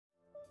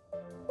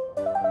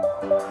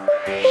Hey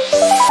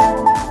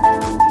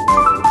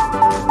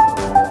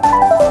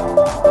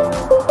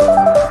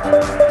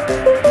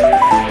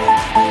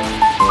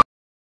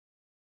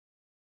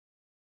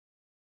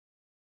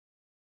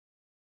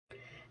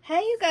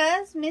you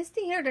guys,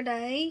 Misty here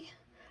today.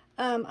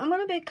 I'm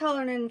going to be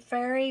coloring in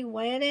Fairy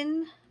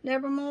Wedding,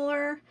 Deborah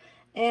Muller,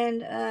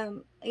 and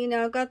you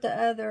know, I got the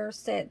other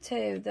set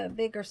too, the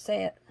bigger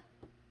set,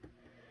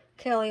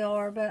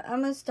 Kalour, but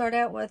I'm going to start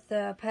out with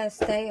the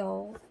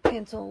pastel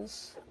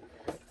pencils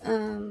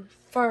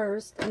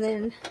first, and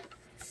then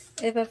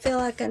if I feel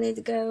like I need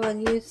to go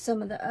and use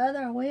some of the other,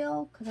 I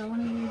will, because I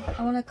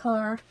want to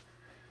color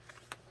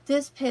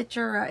this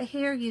picture right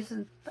here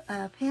using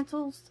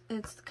pencils.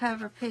 It's the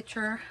cover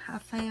picture. I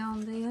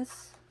found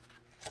this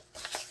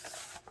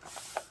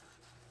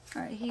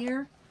right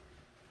here,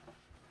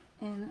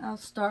 and I'll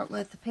start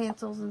with the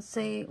pencils and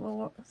see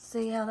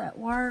how that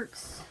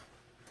works.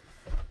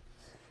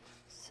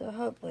 So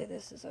hopefully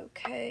this is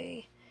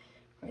okay,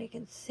 where you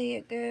can see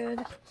it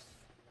good.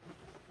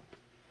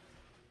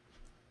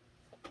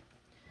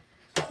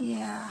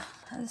 Yeah,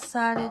 I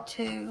decided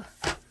to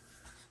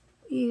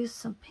use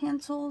some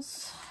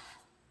pencils.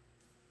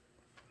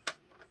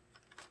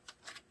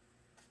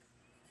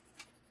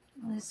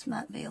 This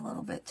might be a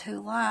little bit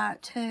too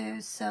light too,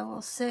 so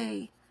we'll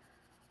see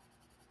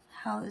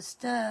how this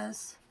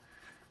does.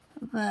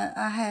 But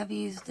I have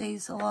used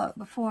these a lot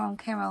before on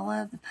camera. I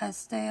love the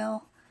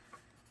pastel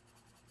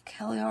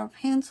Kalour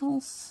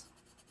pencils.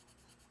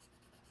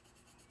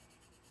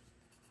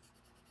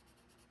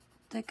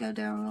 They go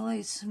down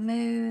really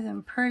smooth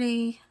and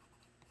pretty.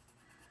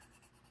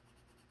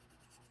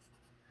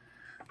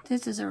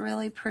 This is a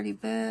really pretty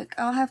book.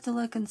 I'll have to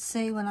look and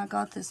see when I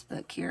got this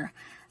book here.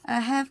 I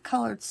have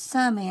colored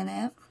some in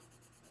it.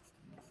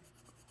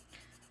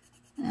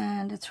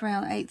 And it's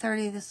around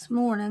 8:30 this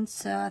morning,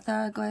 so I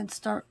thought I'd go ahead and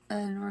start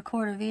and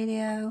record a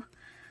video.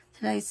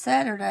 Today's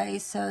Saturday,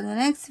 so the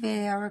next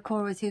video I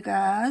record with you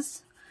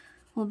guys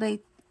will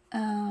be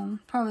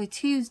probably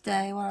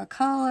Tuesday, what I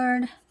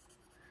colored.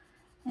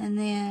 And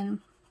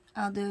then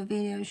I'll do a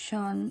video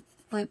showing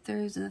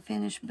flip-throughs of the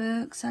finished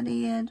books I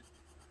did.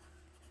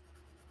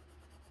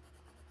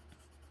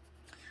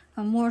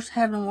 I'm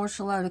having to wash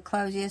a load of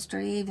clothes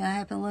yesterday evening. I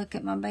happened to look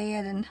at my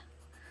bed, and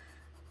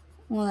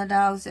one of the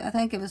dogs, I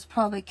think it was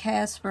probably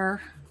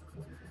Casper,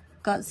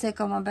 got sick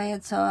on my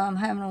bed, so I'm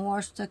having to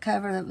wash the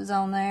cover that was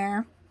on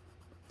there.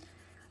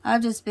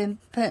 I've just been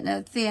putting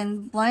a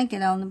thin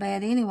blanket on the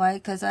bed anyway,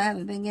 because I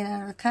haven't been getting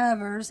out of the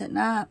covers at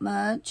night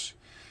much.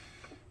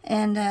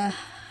 And I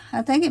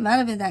think it might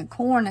have been that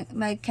corn that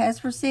made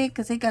Casper sick,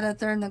 because he got up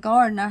there in the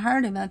garden. I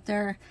heard him up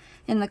there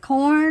in the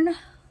corn.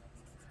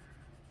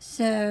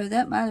 So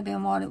that might have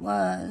been what it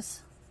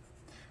was.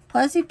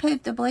 Plus he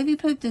pooped, I believe he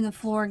pooped in the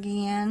floor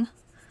again.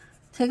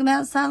 Took him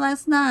outside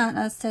last night, and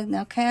I said,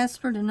 now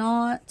Casper, do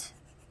not,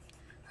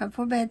 right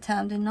before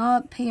bedtime, do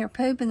not pee or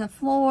poop in the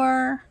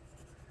floor.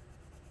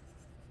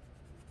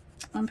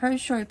 I'm pretty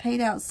sure he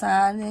peed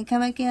outside, and then he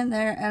come back in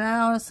there, and I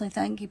honestly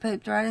think he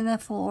pooped right in the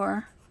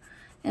floor.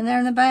 And they're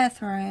in the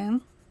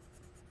bathroom.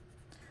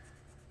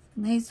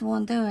 And he's the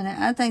one doing it.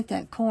 I think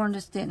that corn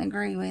just didn't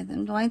agree with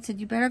him. Dwayne said,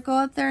 you better go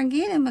up there and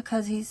get him,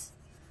 because he's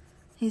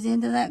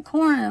into that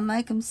corn and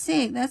make him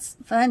sick. That's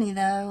funny,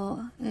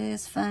 though. It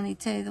is funny,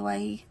 too, the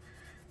way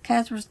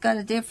Casper's got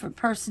a different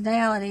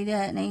personality,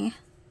 doesn't he?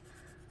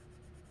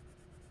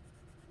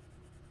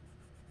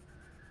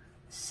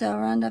 So I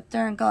ran up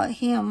there and got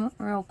him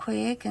real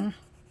quick, and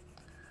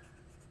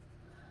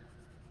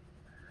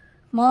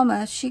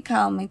Mama, she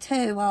called me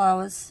too while I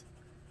was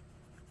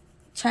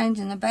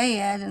changing the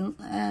bed,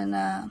 and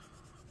I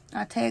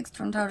texted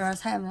her and told her I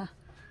was having to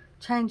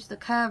change the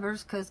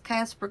covers because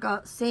Casper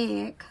got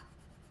sick.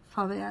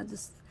 Probably I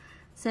just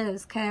said it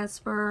was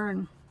Casper,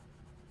 and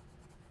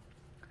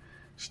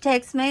she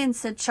texted me and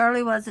said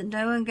Shirley wasn't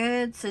doing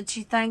good, said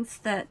she thinks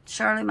that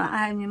Shirley might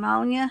have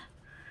pneumonia.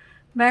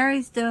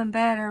 Mary's doing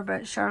better,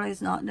 but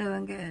Shirley's not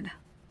doing good.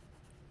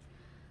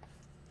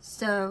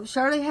 So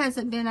Shirley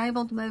hasn't been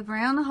able to move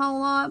around a whole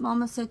lot.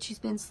 Mama said she's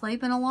been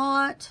sleeping a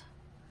lot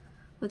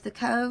with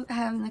the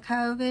having the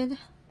COVID.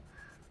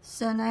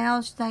 So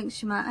now she thinks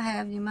she might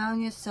have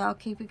pneumonia, so I'll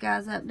keep you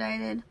guys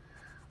updated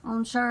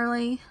on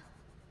Shirley.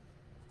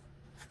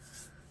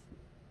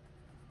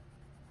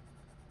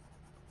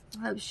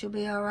 I hope she'll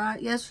be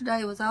alright.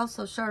 Yesterday was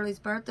also Shirley's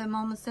birthday,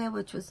 Mama said,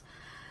 which was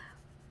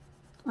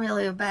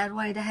really a bad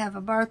way to have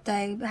a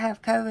birthday,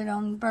 have COVID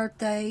on your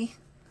birthday.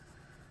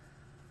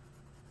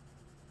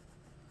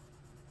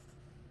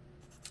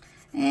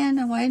 And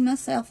I weighed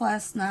myself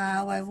last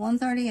night. I weighed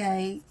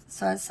 138,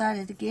 so I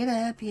decided to get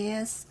up.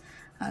 Yes,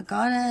 I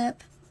got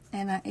up,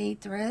 and I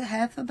ate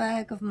half a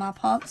bag of my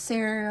Pop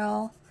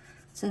cereal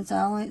since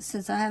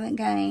I haven't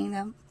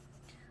gained.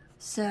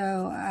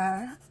 So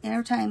I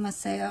entertained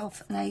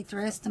myself and ate the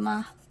rest of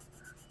my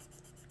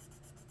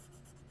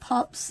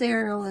Pop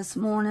cereal this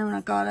morning when I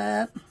got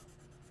up,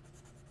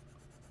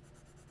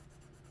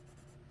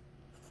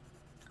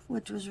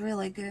 which was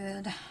really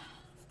good.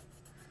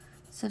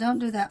 So don't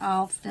do that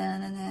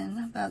often. And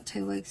then about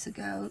 2 weeks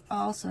ago, I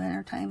also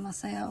entertained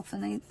myself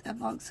and ate a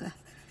box of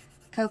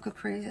Cookie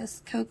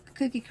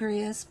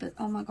Crisp. But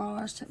oh my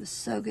gosh, it was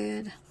so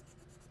good.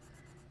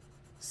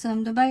 So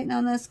I'm debating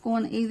on this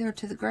going either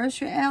to the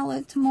grocery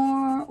outlet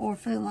tomorrow or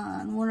Food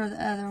Line, one or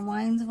the other in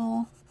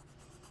Waynesville.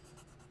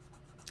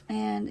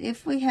 And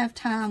if we have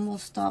time, we'll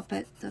stop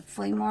at the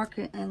flea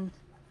market and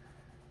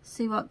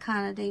see what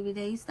kind of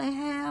DVDs they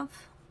have.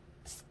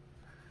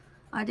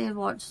 I did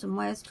watch some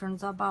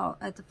westerns I bought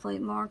at the flea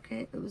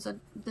market. It was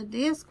the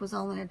disc was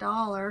only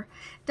 $1.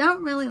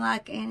 Don't really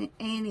like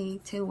Annie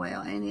too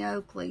well, Annie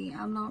Oakley.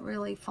 I'm not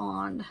really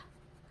fond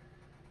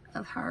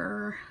of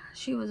her.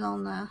 She was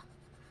on the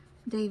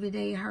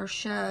DVD, her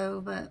show,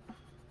 but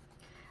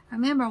I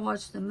remember I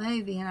watched the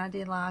movie and I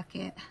did like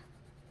it.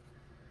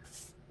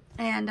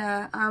 And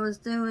I was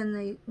doing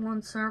the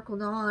one circle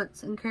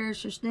dots and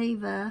Characters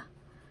Diva,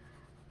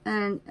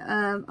 and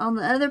on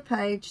the other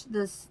page,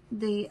 the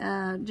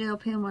gel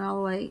pen went all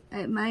the way.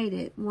 It made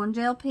it. One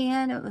gel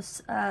pen, it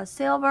was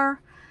silver.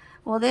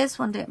 Well, this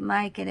one didn't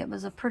make it. It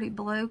was a pretty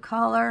blue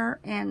color,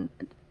 and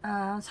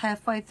I was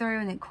halfway through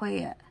and it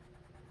quit.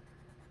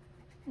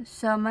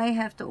 So I may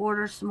have to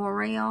order some more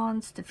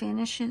rayons to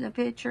finish the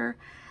picture.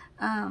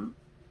 And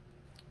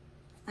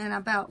I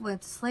about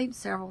went to sleep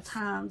several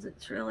times.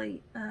 It's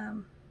really,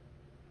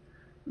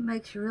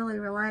 makes you really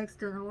relaxed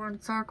doing the one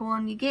circle,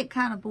 and you get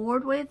kind of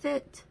bored with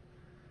it.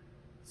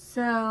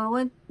 So I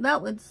went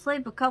to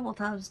sleep a couple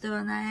times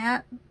doing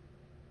that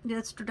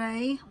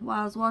yesterday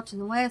while I was watching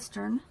the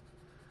Western.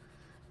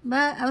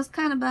 But I was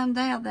kind of bummed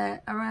out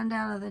that I ran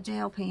out of the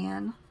gel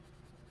pen.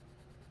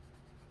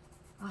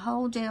 A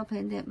whole gel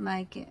pen didn't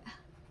make it.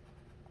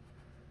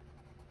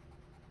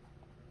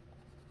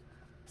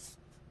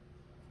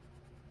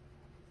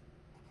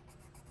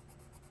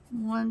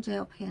 One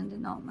gel pen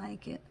did not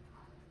make it.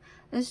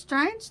 It's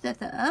strange that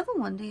the other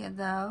one did,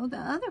 though. The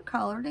other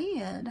color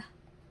did.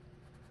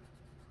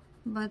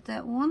 But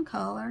that one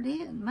color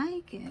didn't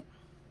make it.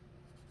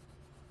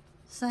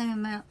 Same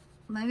amount.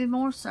 Maybe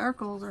more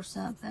circles or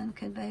something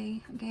could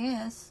be, I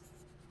guess.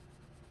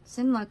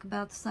 Seemed like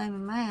about the same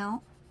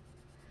amount.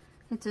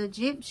 It's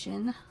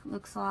Egyptian,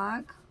 looks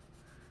like.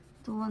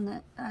 The one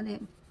that I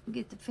didn't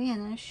get to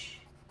finish.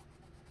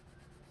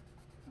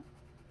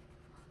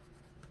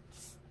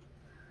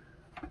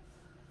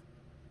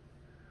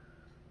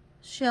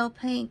 Shell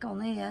pink on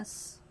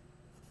this.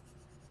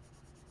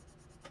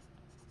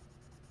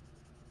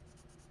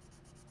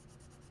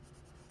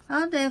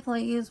 I'll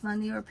definitely use my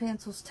newer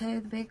pencils too,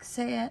 the big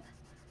set.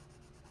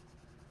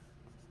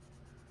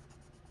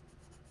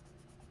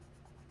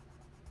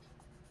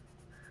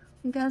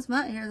 You guys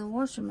might hear the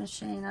washing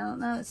machine. I don't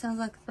know, it sounds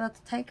like it's about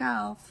to take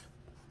off.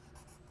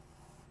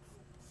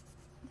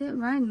 It didn't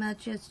rain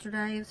much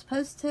yesterday. It was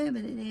supposed to,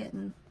 but it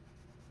didn't.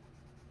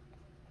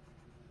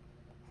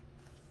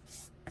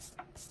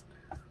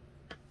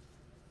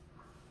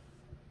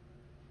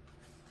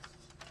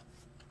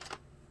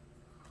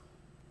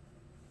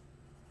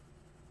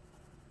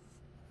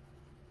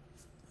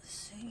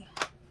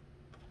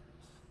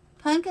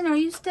 Pumpkin, are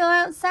you still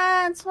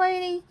outside,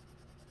 sweetie?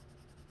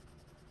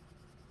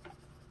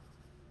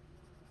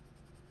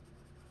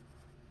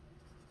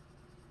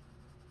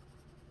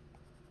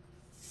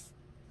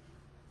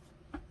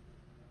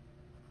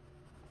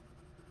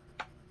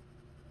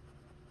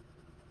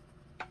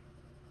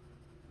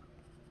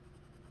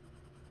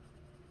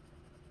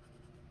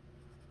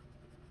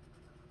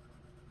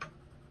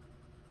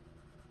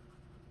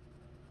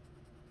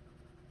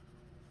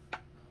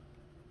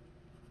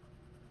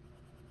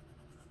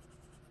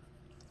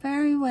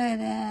 Very wet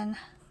in.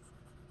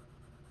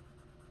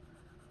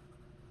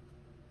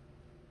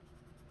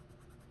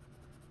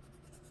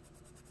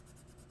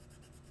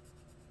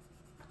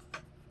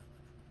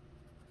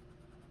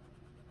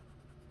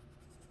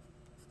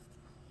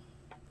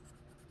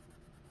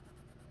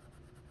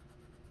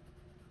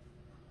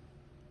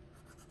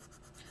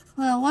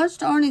 Well, I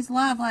watched Arnie's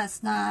live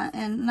last night,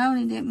 and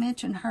Noni didn't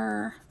mention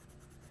her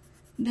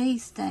bee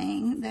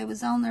sting. They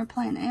was on there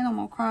playing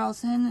Animal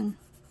Crossing, and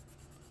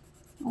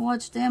I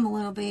watched them a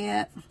little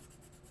bit.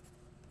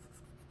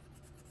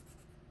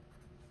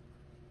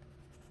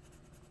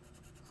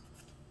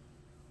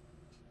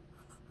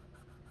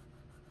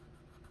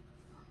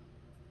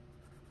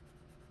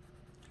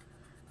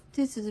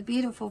 This is a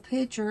beautiful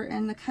picture,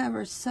 and the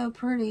cover is so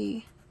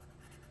pretty.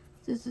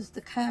 This is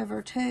the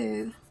cover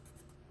too.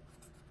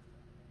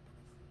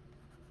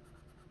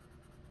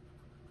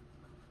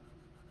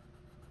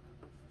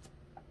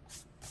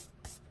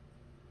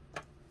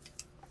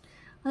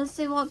 Let's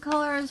see, what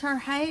color is her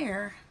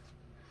hair?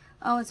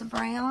 Oh, it's a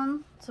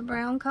brown. It's a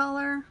brown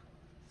color.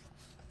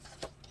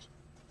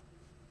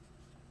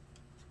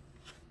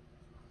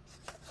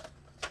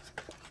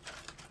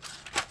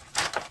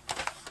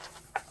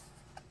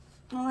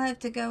 I'll have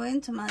to go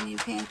into my new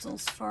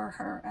pencils for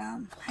her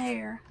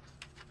hair.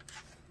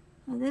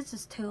 Well, this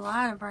is too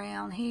light a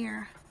brown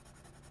here.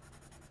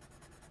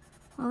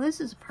 Well, this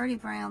is a pretty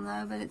brown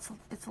though, but it's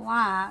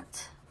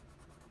light.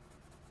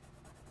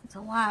 It's a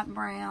light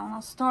brown.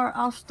 I'll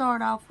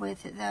start off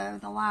with it though,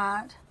 the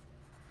light.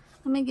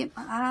 Let me get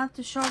I have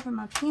to sharpen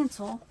my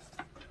pencil.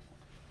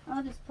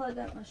 I'll just plug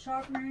up my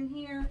sharpener in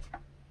here.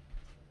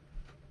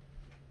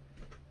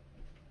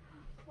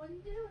 What are you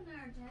doing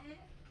there, Jack?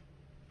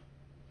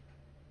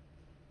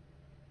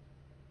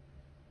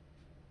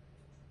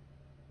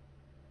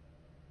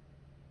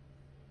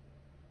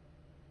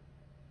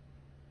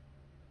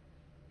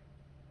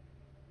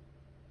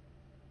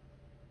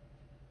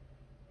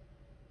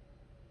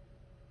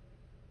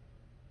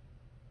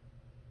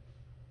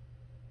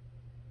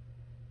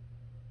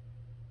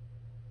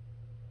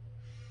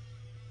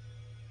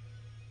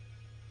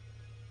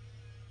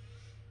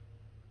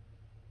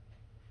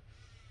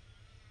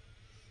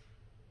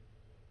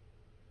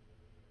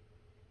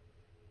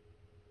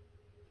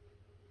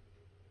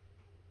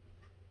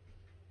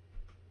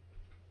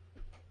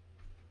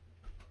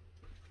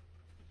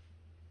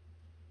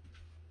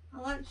 I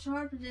like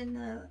sharpening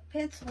the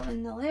pencil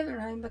in the living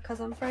room because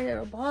I'm afraid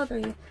it'll bother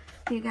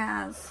you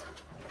guys.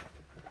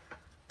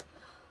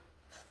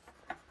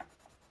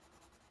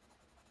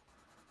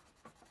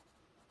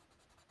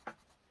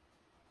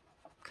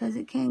 Because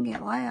it can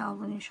get loud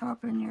when you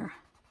sharpen your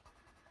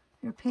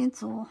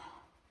pencil.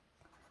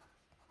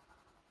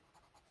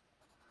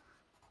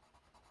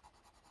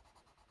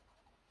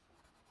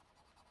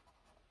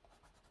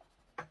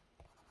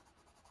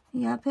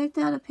 Yeah, I picked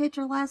out a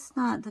picture last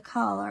night, the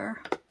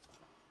color.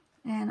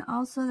 And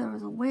also there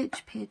was a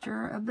witch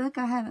picture, a book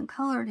I haven't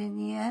colored in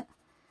yet.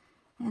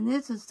 And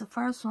this is the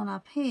first one I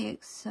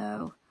picked,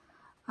 so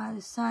I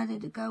decided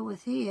to go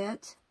with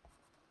it.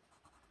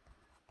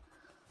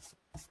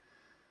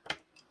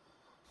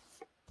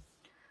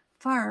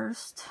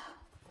 First,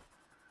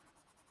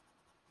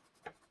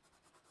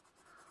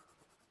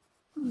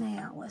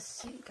 now let's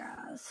see,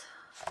 guys.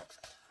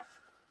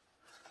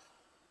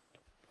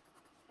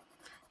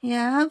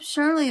 Yeah, I hope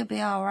Shirley will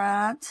be all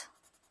right.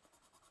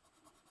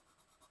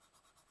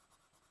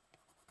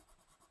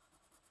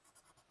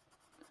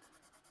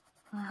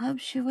 I hope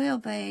she will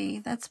be.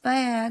 That's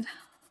bad.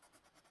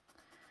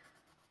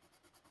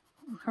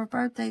 Her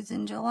birthday's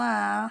in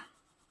July.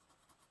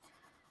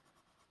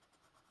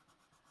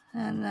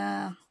 And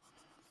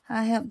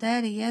I helped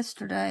Daddy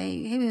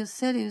yesterday. He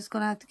said he was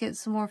going to have to get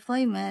some more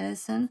flea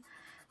medicine.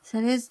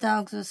 Said his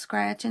dogs was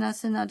scratching. I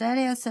said, no,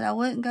 Daddy, I said I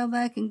wouldn't go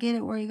back and get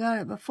it where you got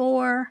it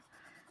before.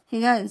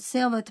 He got it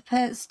sealed at the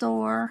pet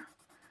store.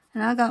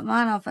 And I got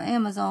mine off of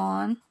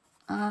Amazon.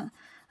 I'm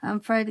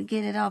afraid to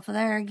get it off of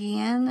there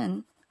again.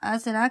 And I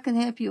said, I can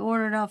help you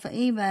order it off of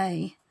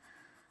eBay.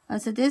 I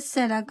said, this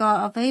set I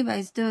got off eBay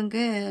is doing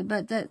good.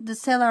 But the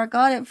seller I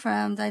got it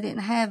from, they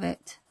didn't have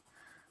it.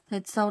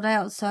 It sold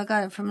out, so I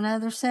got it from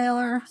another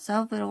seller. So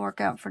hopefully it'll work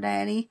out for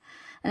Daddy.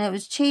 And it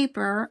was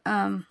cheaper.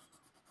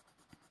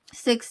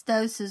 6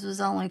 doses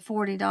was only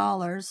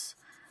 $40.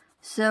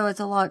 So it's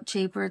a lot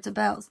cheaper. It's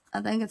about,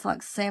 I think it's like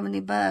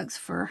 $70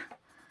 for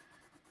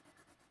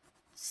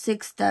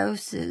 6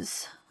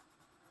 doses.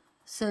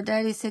 So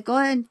Daddy said, go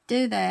ahead and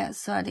do that.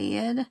 So I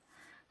did. And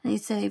he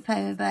said he'd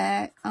pay me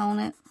back on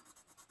it.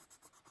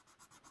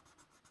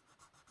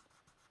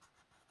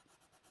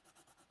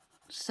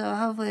 So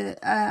hopefully,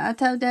 I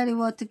told Daddy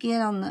what to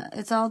get on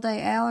it's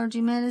all-day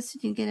allergy medicine.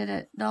 You can get it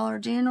at Dollar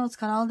General. It's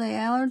called all-day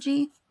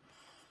allergy.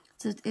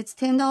 So it's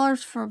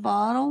 $10 for a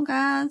bottle,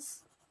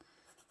 guys.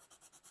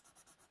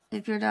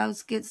 If your dog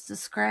gets to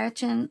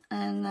scratching,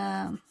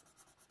 and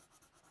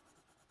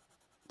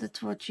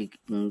that's what you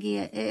can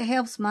get. It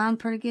helps mine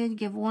pretty good. You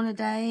give one a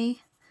day,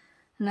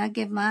 and I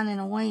give mine in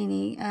a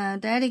weenie.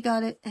 Daddy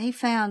got it. He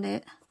found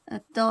it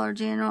at Dollar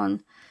General,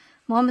 and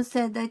Mama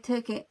said they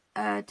took it.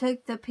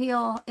 Took the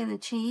pill in the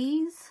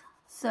cheese,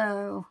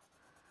 so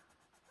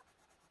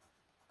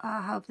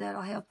I hope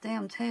that'll help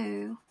them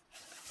too.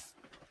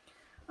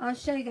 I'll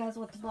show you guys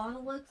what the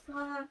bottle looks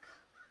like.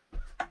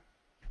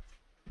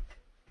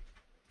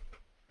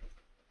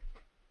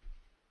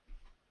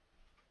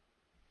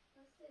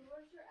 Let's see,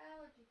 where's your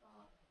allergy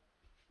bottle?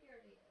 Here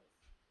it is.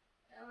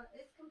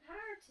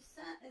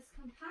 It's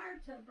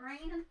compared to a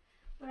brand,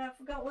 but I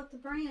forgot what the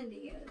brand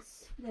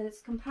is that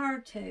it's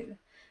compared to.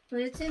 But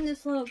it's in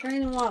this little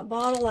green and white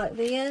bottle like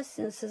this,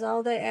 and it says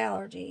all day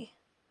allergy.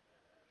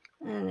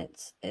 And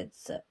it's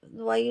the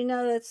way you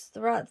know it's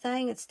the right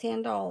thing, it's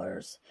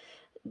 $10.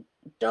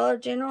 Dollar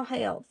General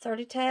Health,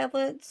 30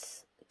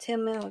 tablets,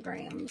 10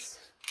 milligrams.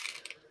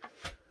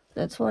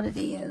 That's what it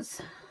is.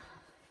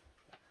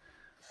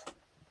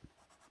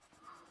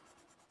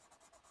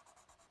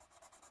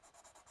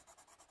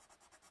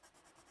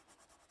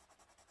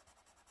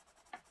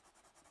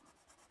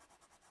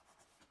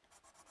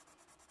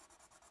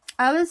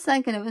 I was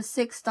thinking it was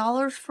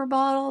 $6 for a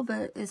bottle,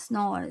 but it's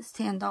not. It's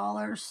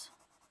 $10.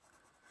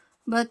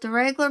 But the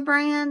regular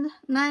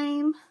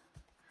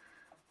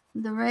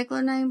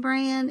name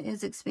brand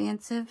is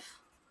expensive.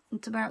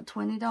 It's about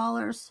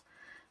 $20.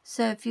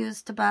 So if you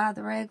was to buy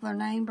the regular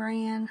name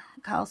brand,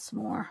 it costs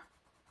more.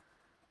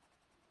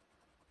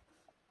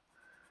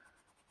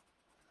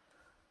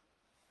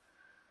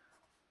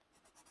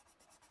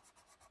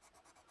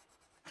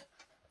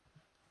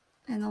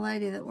 And the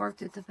lady that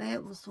worked at the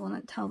vet was the one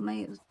that told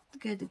me it was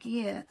good to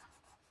get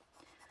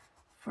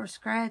for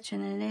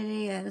scratching, and it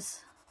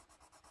is.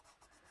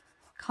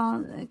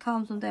 It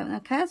calms them down. Now,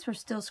 Casper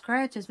still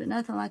scratches, but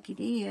nothing like he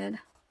did.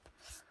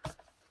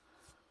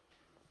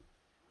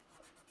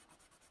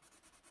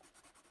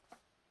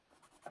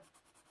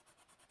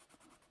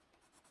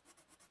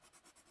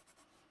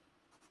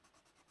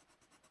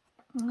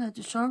 I'm going to have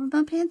to sharpen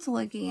my pencil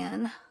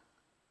again.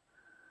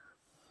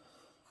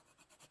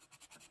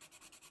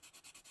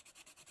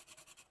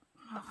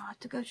 I'll have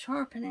to go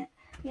sharpen it.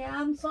 Yeah,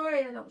 I'm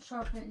sorry I don't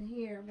sharpen it in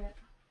here, but...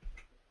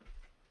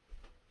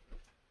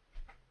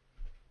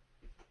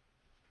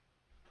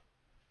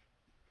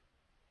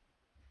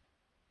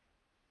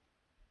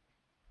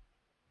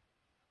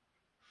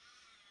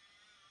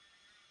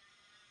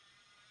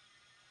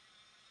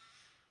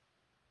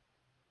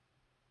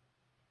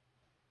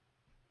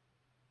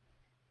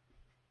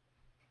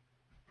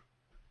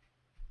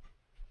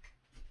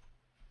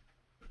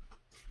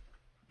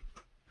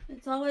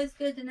 It's always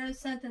good to know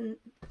something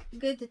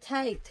good to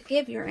take to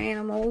give your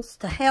animals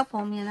to help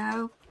them, you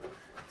know.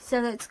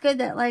 So it's good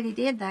that lady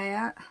did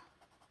that.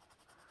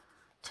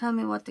 Tell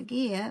me what to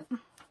get.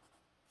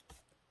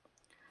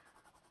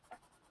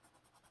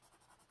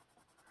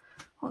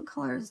 What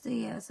color is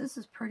this? This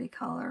is pretty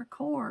color.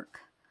 Cork.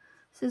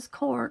 This is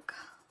cork.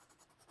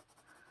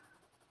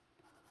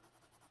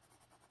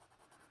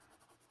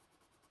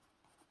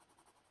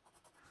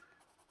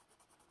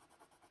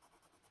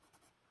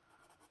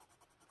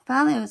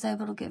 Finally, I was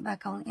able to get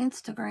back on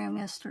Instagram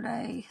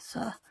yesterday,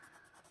 so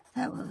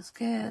that was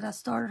good. I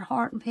started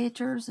hearting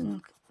pictures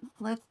and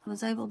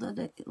was able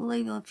to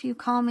leave a few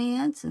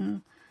comments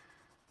and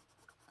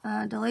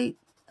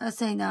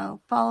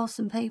follow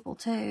some people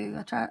too.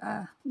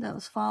 That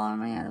was following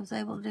me. I was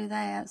able to do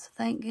that, so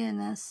thank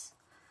goodness.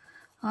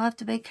 I'll have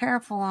to be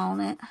careful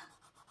on it.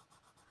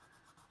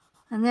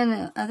 And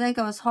then I think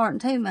I was hearting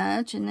too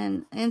much, and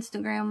then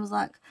Instagram was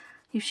like,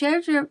 you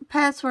shared your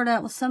password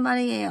out with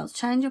somebody else.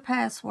 Change your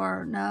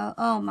password. No.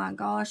 Oh, my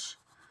gosh.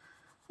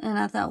 And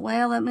I thought,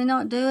 well, let me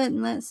not do it,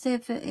 and let's see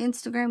if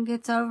Instagram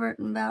gets over it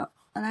in about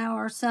an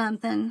hour or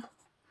something.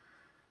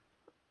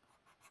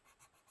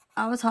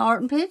 I was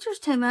hearting pictures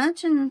too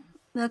much, and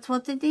that's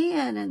what they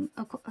did. And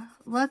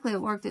luckily,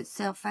 it worked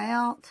itself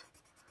out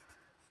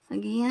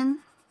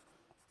again.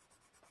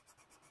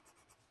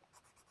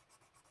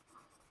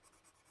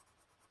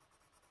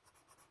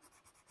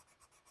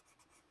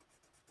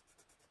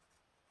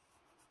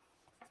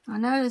 I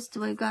noticed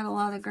we've got a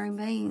lot of green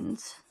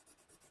beans.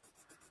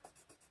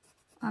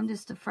 I'm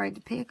just afraid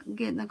to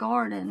get in the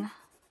garden.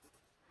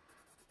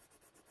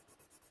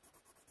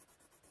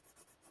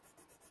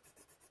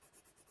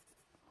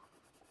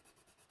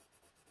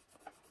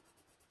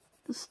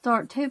 Let's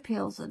start 2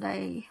 pills a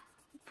day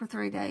for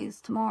 3 days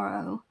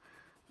tomorrow.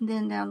 And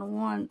then down to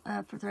 1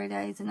 for 3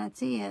 days, and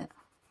that's it.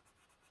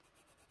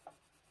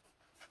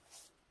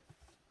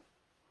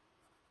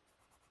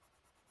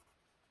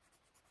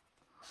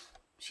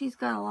 She's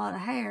got a lot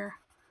of hair,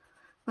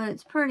 but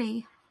it's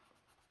pretty.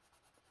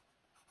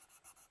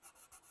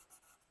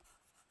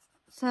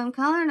 So I'm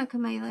coloring a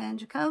Camila and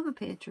Jacoba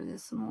picture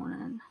this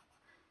morning.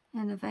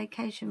 And the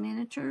Vacation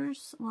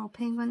Miniatures, little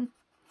penguin.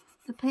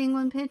 The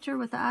penguin picture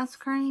with the ice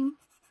cream.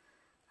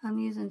 I'm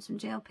using some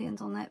gel pens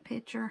on that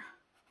picture.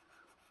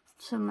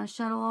 Some of my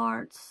shuttle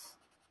arts.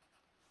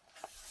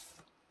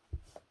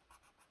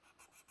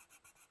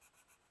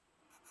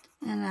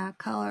 And I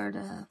colored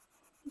a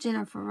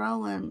Jennifer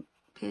Rowland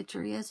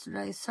picture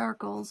yesterday,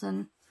 Circles,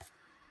 and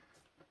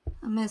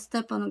I messed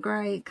up on the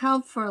gray. It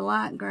called for a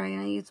light gray,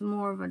 and I used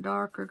more of a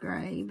darker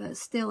gray, but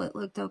still it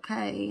looked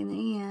okay in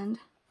the end.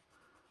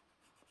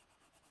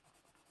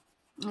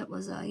 It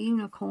was a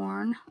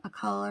unicorn I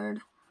colored.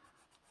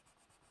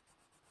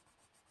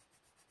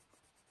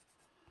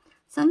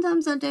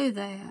 Sometimes I do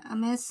that. I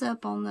mess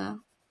up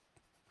on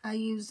I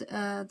use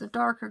the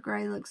darker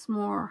gray looks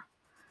more,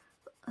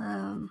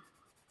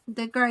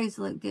 the grays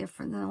look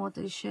different than what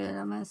they should.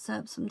 I mess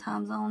up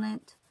sometimes on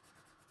it.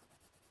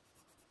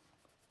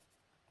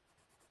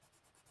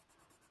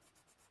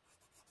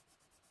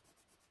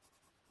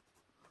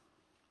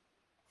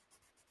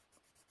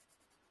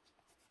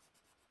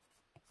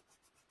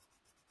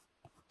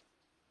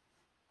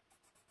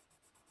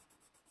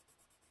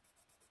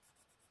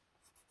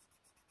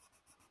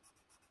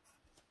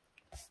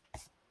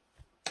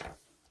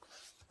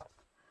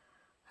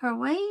 Her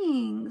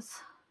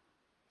wings.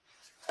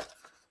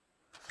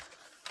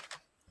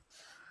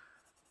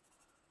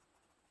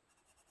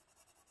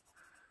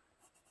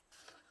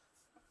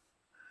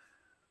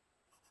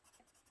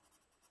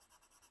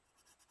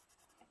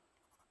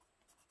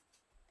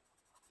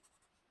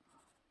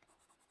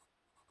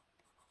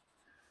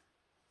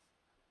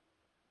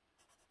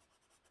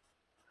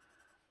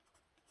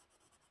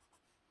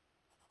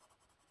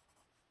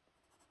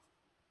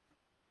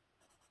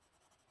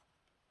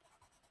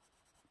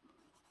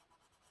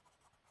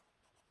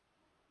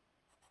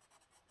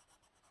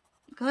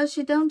 Gosh,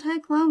 it don't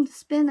take long to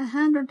spend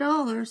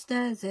 $100,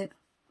 does it?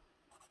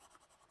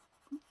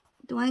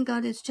 Dwayne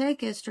got his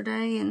check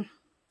yesterday, and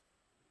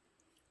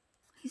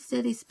He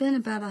said he spent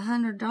about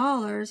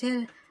 $100.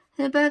 He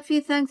had bought a few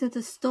things at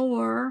the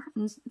store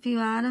and a few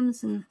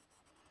items, and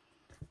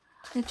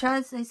he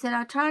said,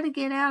 I try to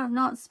get out of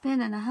not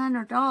spending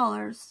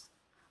 $100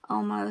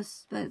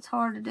 almost, but it's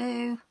hard to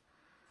do.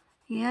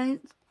 Yeah,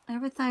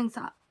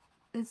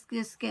 it's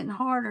just getting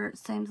harder, it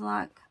seems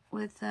like,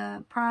 with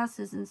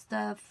prices and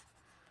stuff.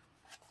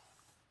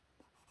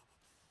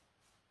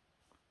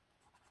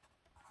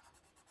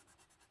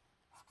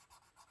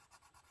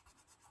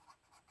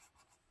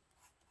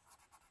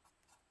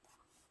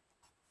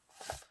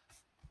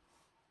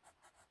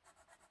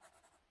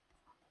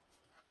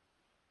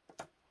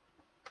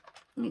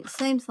 It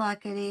seems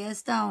like it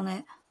is, don't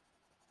it?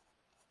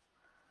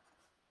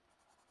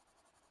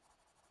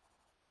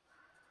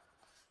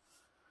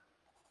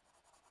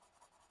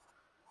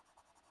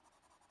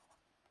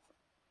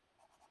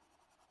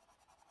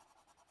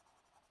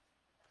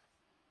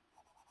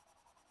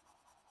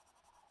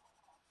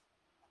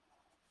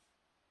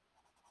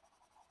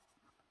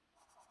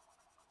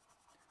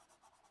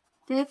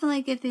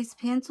 Definitely get these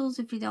pencils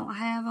if you don't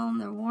have them.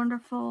 They're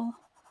wonderful,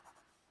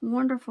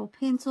 wonderful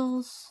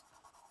pencils.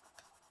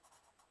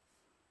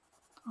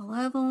 I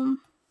love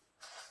them.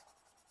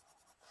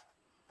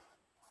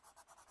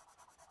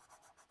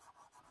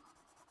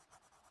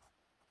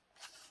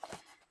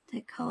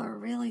 They color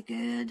really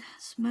good,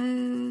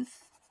 smooth.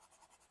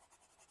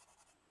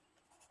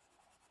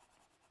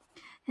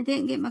 I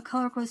didn't get my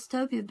Color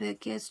Questopia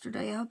book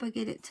yesterday. I hope I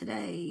get it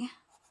today.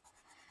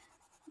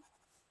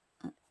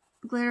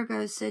 Glitter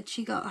Ghost said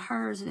she got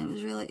hers and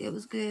it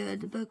was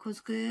good. The book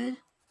was good.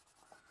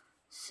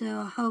 So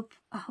I hope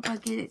I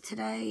get it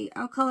today.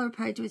 I'll color a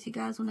page with you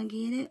guys when I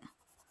get it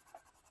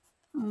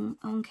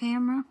on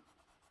camera.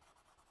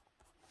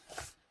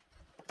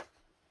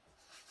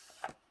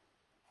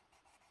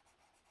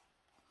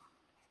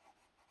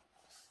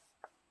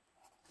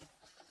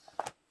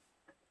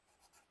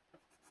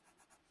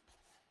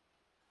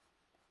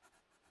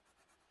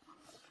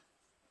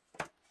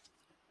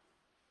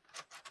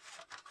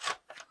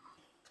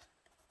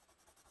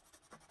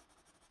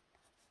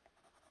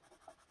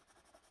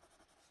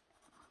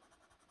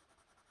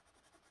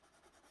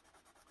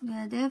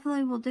 Yeah,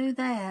 definitely will do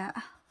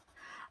that.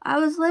 I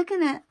was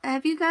looking at,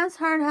 have you guys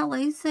heard how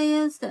Lisa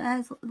is, that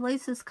has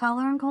Lisa's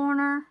Coloring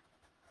Corner?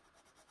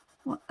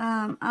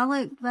 I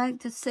looked back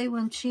to see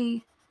when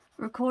she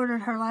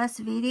recorded her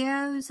last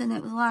videos, and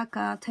it was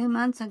like 2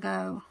 months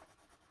ago.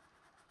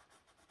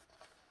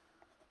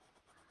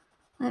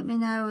 Let me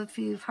know if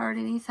you've heard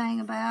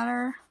anything about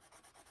her.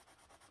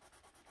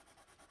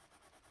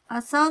 I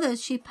saw that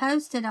she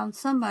posted on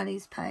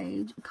somebody's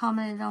page,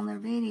 commented on their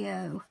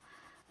video.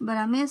 But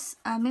I miss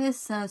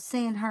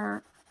seeing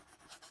her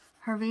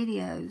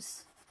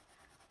videos.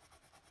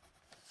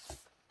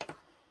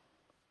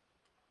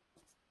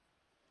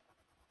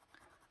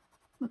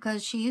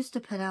 Because she used to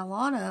put out a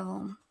lot of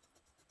them.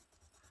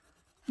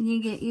 And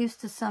you get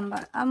used to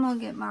somebody. I'm going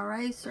to get my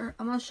eraser.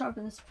 I'm going to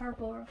sharpen this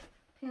purple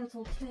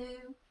pencil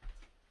too.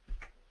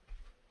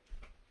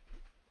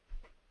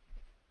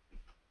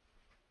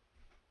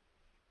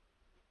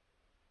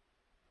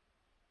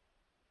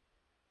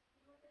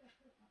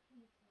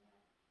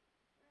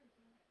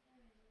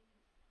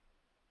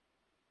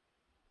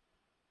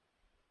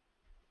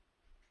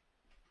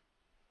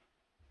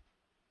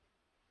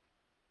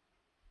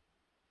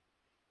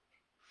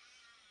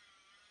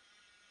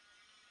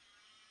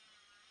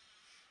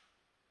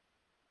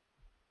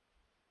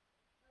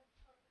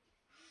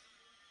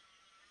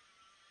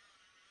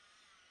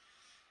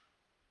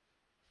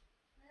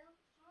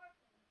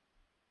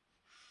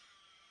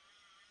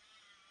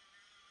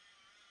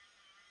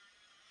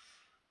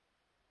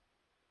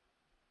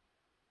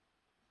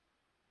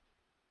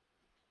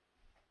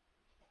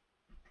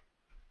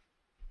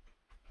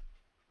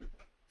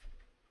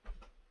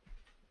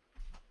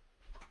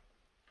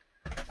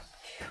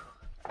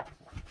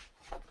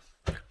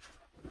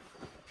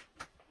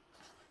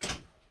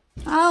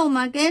 Oh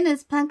my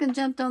goodness, Pumpkin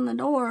jumped on the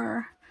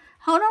door.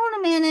 Hold on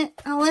a minute,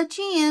 I'll let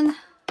you in.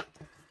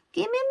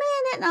 Give me a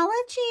minute and I'll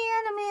let you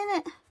in a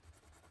minute.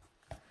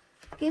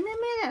 Give me a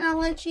minute and I'll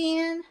let you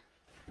in.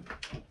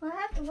 Well,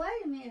 I have to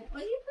wait a minute.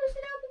 Well, you push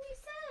it open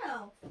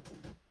yourself.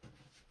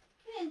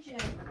 Can't you?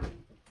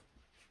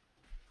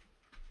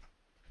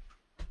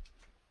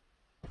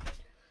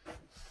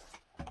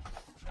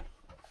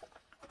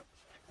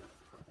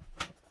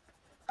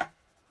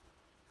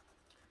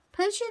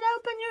 Push it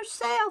open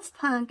yourself,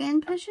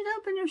 Pumpkin. Push it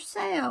open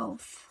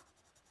yourself.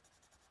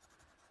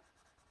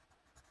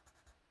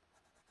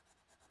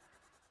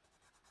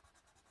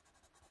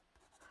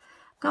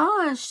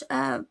 Gosh,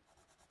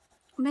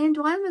 me and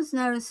Dwayne was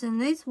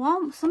noticing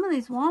some of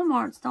these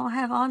Walmarts don't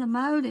have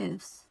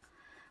automotives,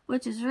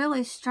 which is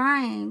really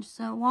strange.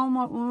 So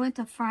Walmart, when we went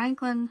to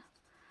Franklin,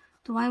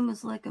 Dwayne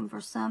was looking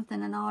for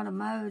something, an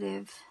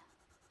automotive,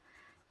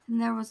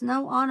 and there was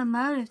no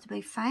automotive to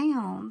be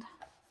found.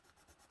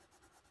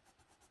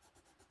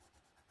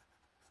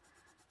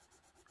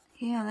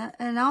 Yeah,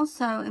 and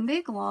also in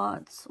Big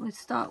Lots,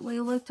 we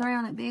looked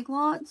around at Big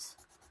Lots,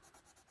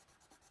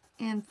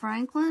 in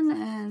Franklin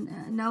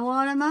and no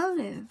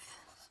automotive.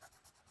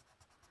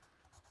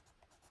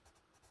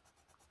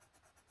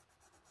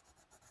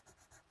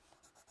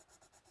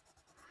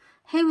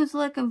 He was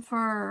looking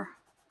for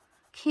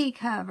key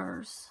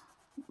covers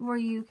where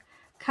you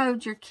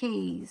code your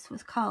keys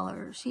with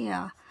colors,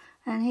 yeah.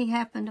 And he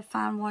happened to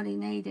find what he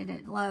needed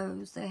at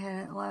Lowe's. They had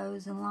it at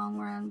Lowe's in Long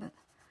Run, but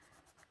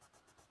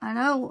I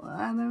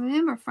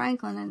remember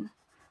Franklin and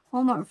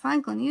Walmart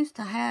Franklin used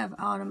to have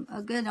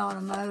a good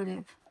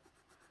automotive.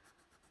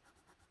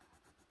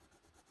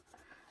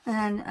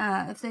 And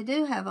if they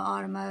do have an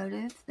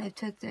automotive,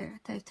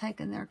 they've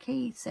taken their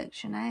key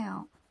section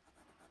out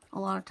a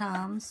lot of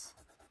times.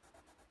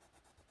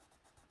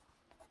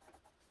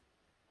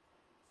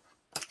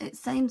 It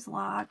seems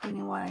like,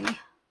 anyway.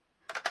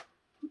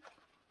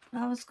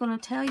 I was going to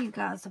tell you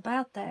guys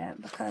about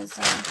that because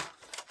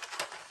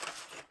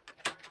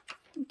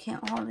you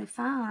can't hardly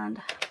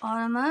find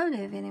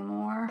automotive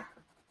anymore.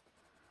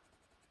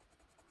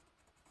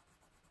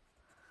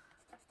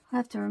 I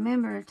have to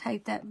remember to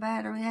take that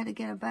battery. We had to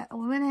get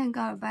we went ahead and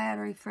got a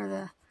battery for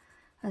the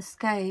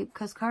Escape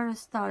because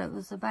Curtis thought it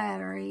was a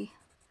battery.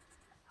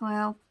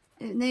 Well,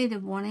 it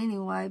needed one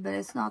anyway, but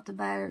it's not the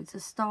battery, it's a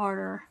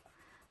starter.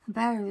 The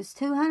battery was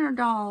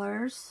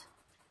 $200.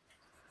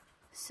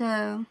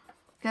 So,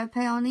 go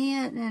pay on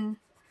it and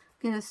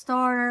get a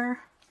starter.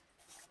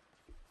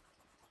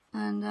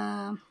 And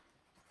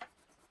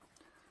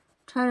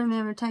try to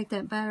remember to take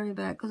that battery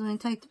back. Because when you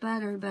take the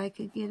battery back,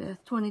 you get a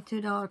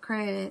 $22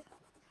 credit.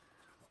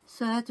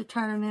 So I have to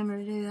try to remember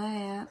to do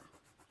that.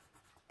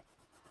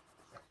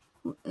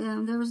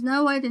 There was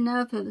no way to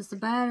know if it was the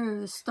battery or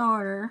the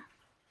starter.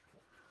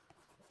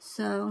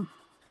 So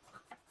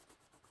I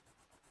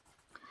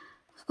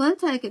was going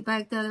to take it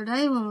back the other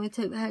day when we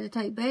had to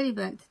take Betty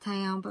back to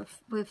town, but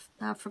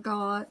I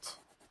forgot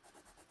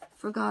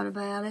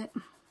about it.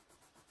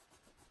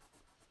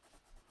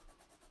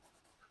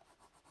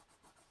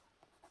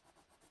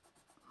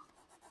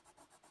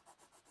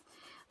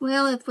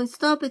 Well, if we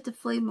stop at the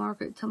flea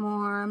market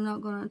tomorrow, I'm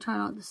not going to try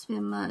not to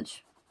spend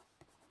much.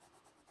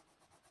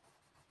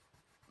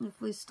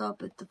 If we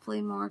stop at the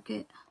flea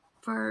market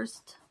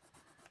first,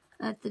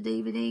 at the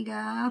DVD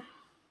guy.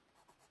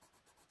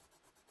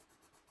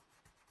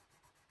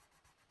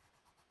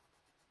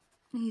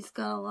 He's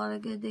got a lot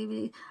of good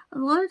DVDs. A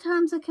lot of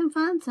times I can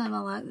find some I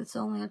like that's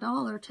only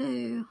 $1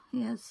 too.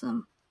 He has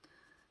some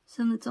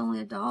that's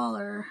only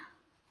 $1.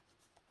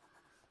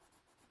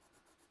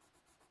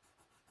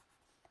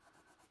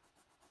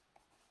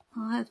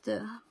 I'll have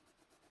to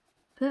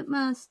put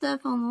my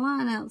stuff on the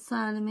line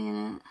outside a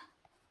minute.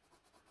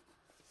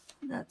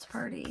 That's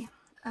pretty.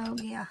 Oh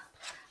yeah.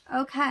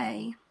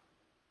 Okay.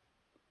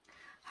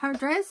 Her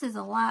dress is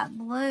a light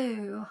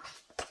blue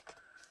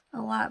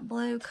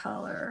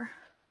color.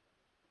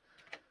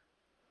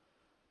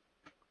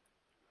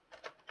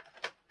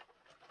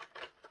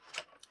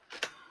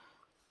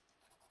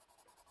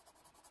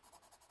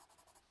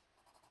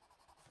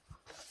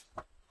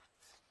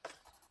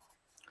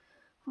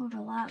 With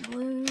a light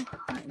blue,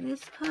 like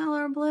this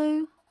color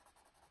blue.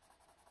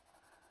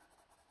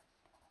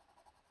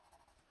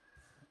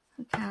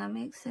 We kind of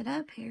mix it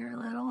up here a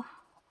little.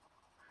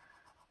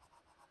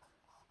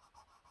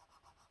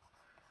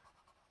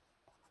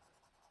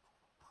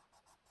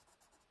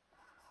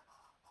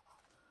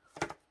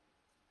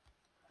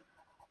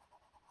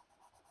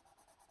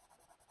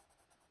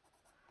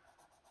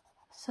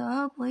 So I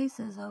hope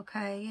Lisa's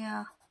okay,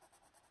 yeah.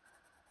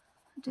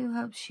 I do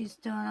hope she's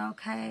doing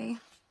okay.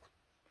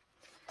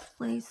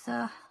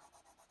 Lisa.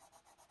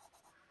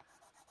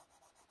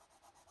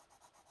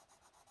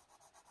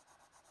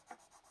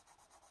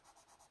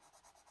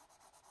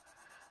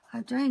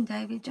 I dreamed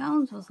Davy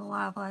Jones was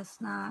alive last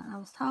night. I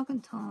was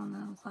talking to him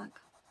and I was like,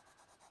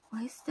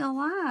 well, he's still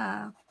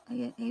alive.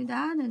 He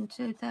died in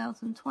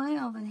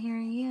 2012 and here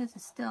he is,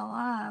 he's still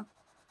alive.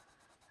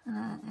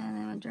 And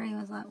then my dream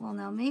was like, well,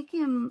 now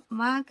Mickey and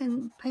Mike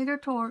and Peter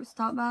Tork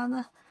stopped by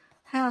the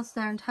house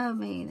there and told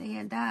me that he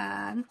had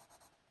died.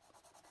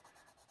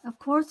 Of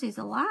course he's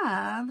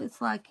alive.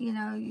 It's like, you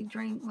know, you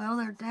dream, well,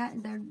 their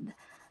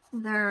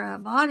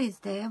body's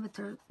dead, but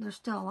they're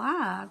still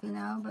alive, you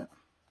know, but,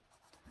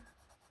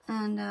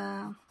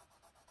 and,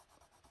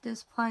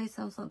 this place,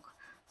 I was like,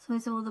 so he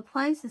said, well, the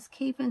place is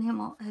keeping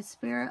his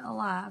spirit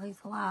alive.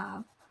 He's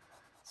alive.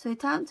 So he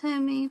talked to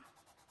me,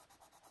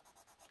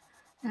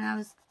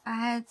 and I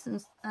had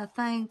a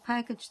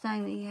package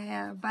thing that he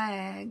had, a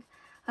bag.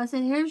 I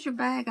said, here's your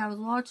bag. I was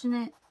watching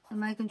it and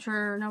making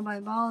sure nobody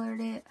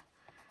bothered it.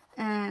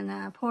 And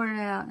I poured it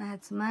out and I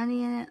had some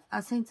money in it.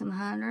 I seen some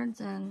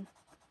hundreds and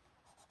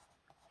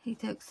he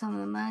took some of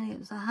the money. It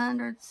was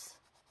hundreds.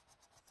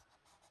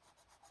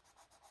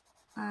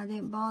 I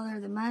didn't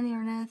bother the money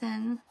or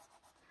nothing.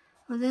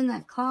 I was in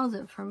that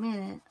closet for a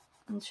minute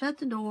and shut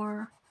the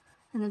door.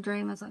 In the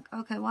dream, I was like,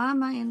 okay, why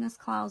am I in this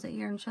closet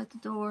here? And shut the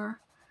door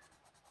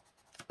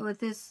with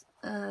this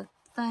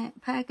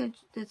package,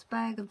 this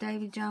bag of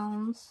Davy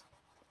Jones.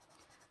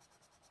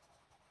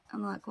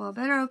 I'm like, well, I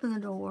better open the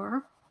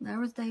door. There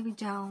was Davy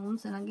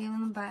Jones, and I gave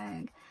him the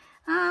bag.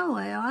 Oh,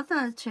 well, I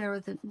thought I'd share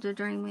with the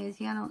dream with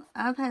you.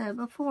 I've had it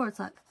before. It's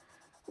like,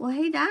 well,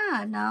 he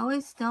died. No,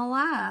 he's still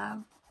alive.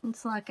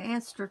 It's like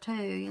Esther,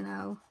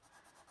 too,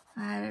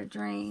 I had a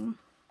dream.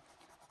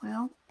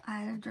 Well, I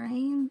had a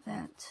dream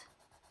that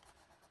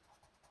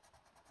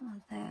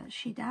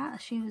she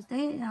died. She was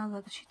dead. I was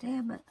like, she's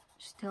dead, but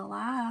she's still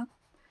alive.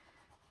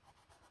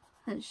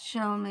 It's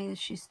showing me that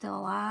she's still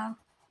alive.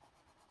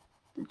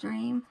 The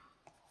dream.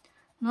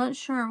 Not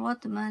sure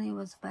what the money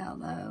was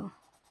about, though.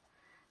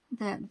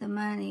 That the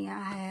money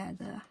I had,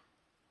 the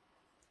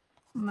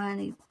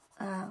money,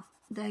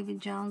 Davy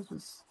Jones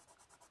was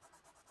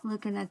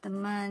looking at the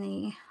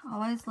money. I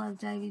always loved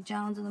Davy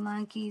Jones and the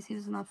Monkees. He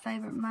was my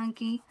favorite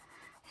monkey.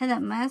 He had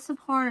that massive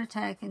heart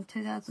attack in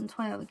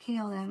 2012. It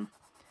killed him.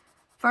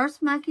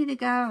 First monkey to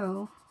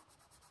go.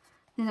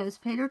 Then it was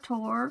Peter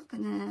Tork,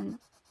 and then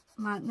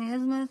Mike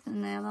Nesmith,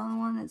 and now the only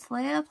one that's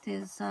left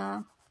is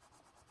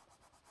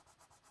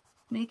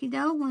Mickey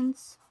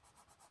Dolenz.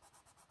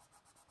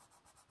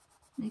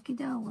 Mickey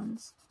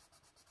Dolenz.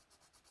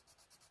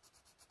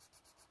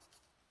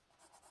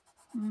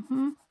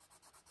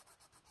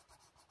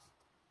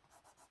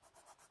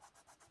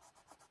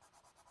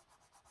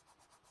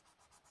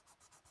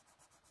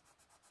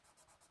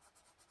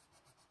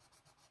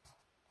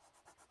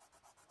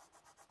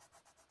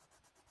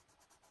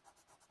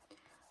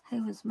 He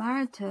was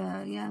married to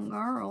a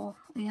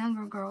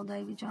younger girl,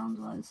 Davy Jones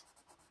was.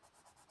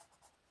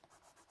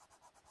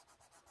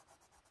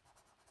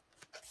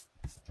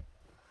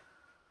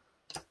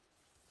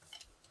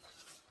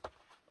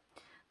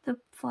 The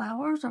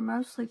flowers are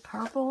mostly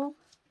purple.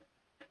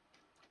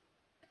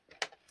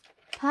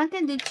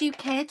 Pumpkin, did you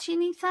catch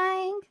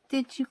anything?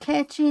 Did you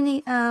catch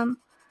any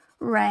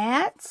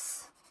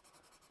rats?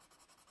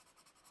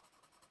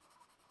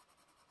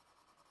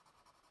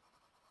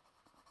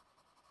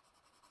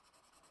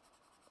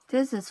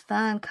 This is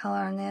fun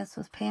coloring this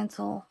with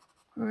pencil.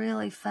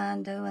 Really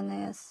fun doing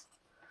this.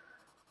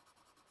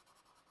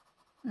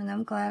 And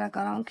I'm glad I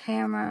got on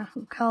camera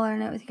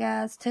coloring it with you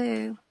guys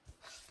too.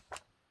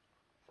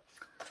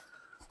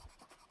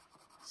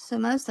 So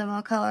most of them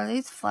will color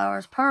these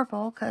flowers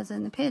purple because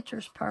in the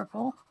picture's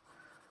purple.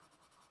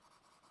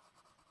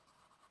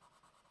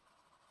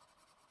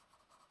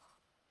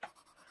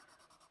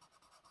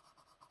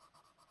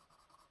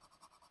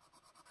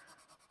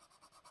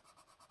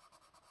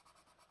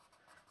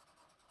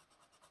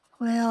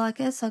 Well, I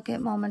guess I'll get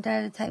Mom and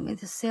Dad to take me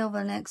to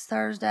Silva next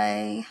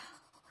Thursday.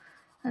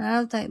 And I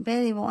don't think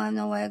Betty won't have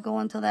no way of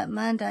going till that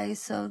Monday,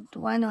 so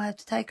Dwayne will have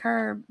to take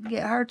her,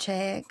 get her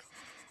check.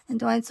 And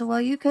Dwayne said,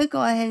 well, you could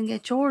go ahead and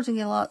get yours and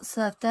get a lot of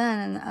stuff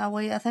done. And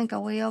I think I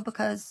will,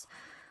 because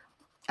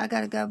I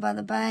got to go by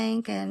the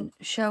bank and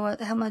show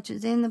it how much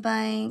is in the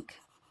bank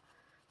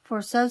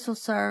for social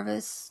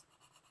service.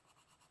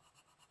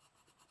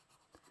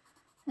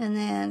 And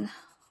then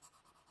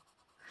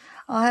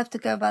I'll have to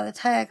go by the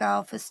tag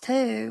office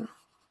too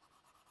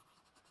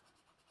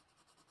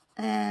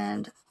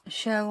and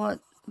show what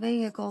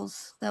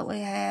vehicles that we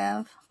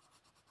have.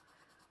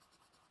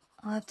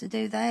 I'll have to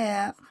do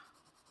that.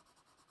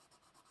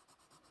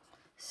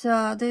 So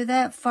I'll do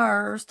that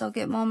first. I'll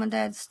get Mom and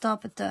Dad to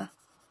stop at the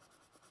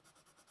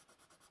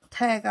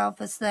tag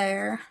office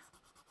there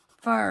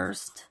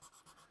first.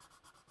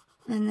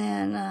 And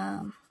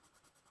then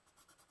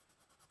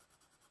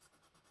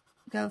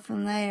go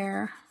from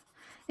there.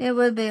 It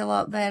would be a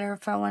lot better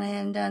if I went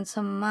ahead and done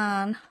some of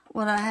mine.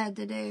 What I had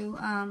to do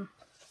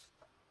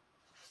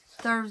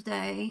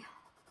Thursday.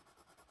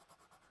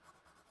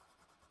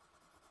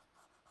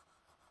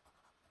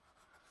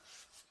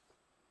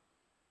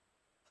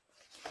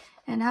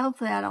 And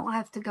hopefully I don't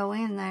have to go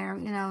in there,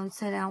 and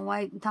sit down and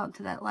wait and talk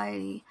to that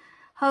lady.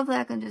 Hopefully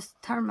I can just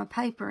turn my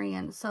paper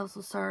in to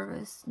social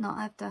service, not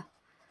have to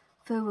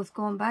fool with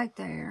going back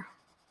there.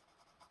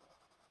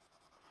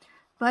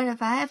 But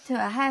if I have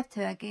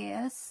to, I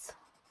guess.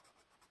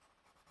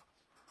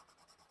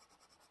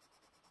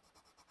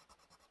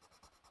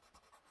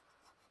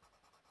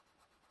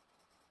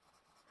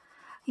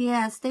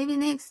 Yeah, Stevie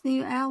Nicks'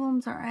 new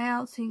albums are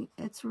out, so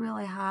it's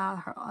really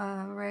high.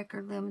 Her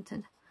record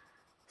limited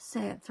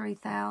set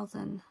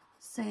 3,000,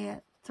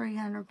 set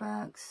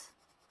 $300. It's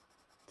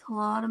a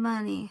lot of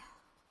money.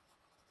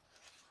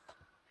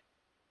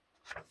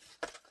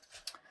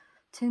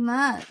 Too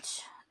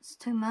much. It's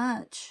too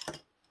much.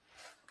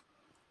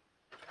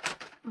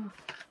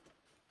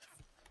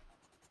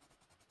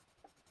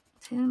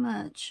 Too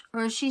much.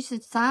 Or she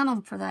should sign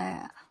them for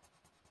that.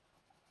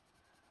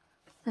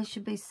 They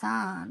should be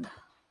signed.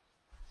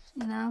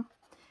 Yeah,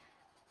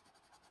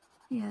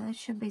 they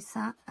should be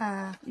signed.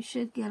 You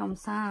should get them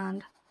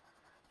signed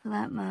for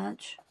that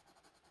much.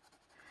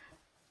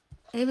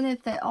 Even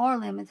if they are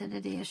limited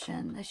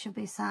edition, they should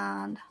be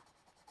signed.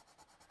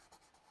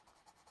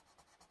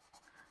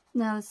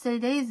 No, the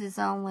CDs is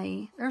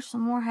only, there's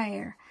some more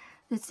hair.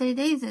 The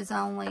CDs is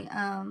only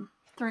 $100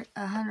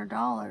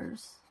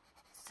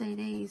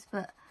 CDs,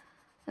 but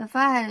if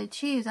I had to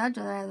choose, I'd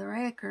rather have the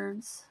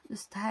records,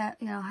 just to have,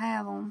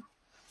 have them.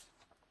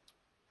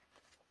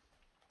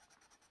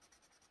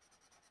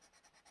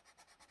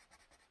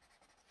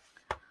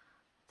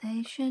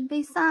 They should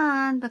be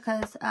signed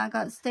because I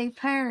got Steve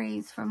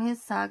Perry's from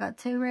his side. I got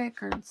 2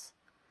 records.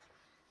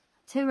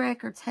 2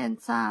 records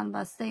hand signed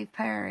by Steve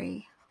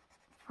Perry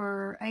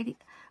for $80.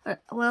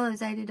 Well, it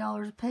was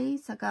 $80 a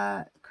piece. I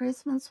got a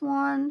Christmas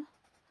one.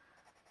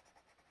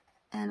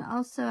 And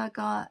also I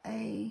got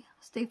a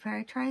Steve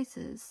Perry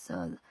Traces.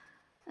 So,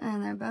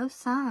 and they're both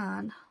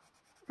signed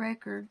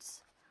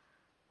records.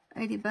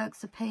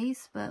 $80 a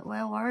piece, but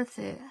well worth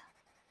it.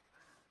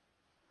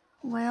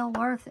 Well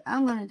worth it.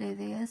 I'm going to do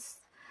this.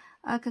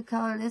 I could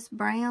color this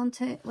brown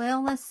too.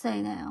 Well, let's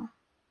see now.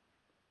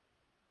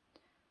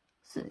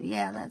 So,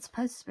 yeah, that's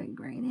supposed to be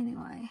green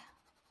anyway.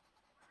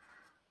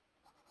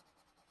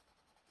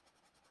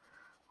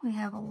 We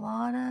have a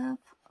lot of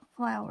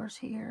flowers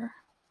here.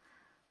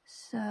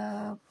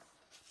 So,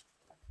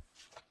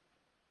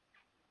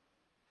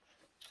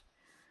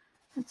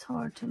 it's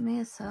hard to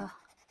miss a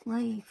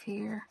leaf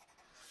here.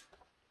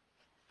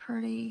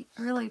 Pretty,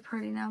 really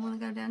pretty. Now I'm going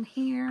to go down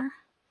here.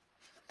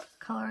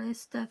 Color this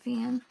stuff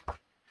in.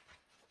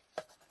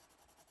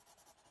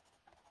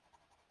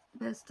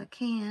 Best I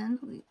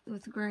can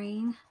with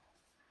green.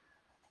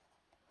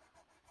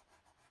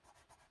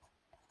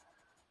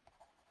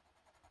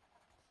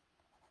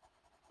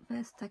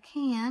 Best I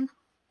can.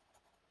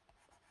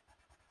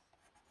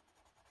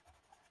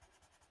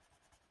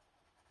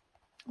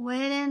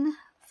 Wedding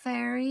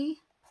Fairy.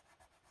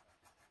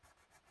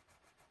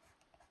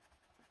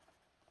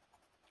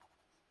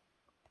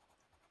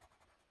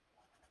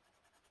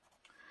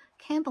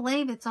 Can't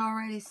believe it's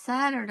already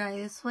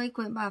Saturday. This week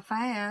went by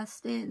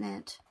fast, didn't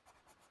it?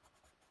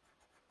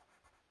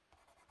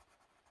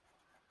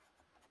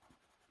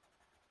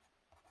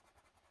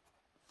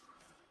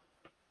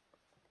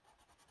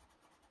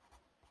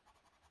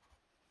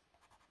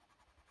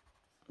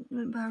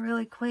 Went by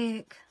really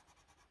quick.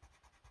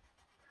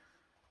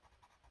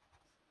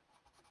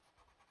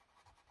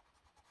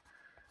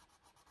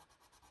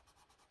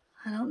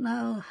 I don't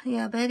know.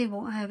 Yeah, Betty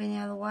won't have any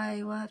other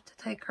way. We'll have to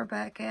take her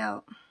back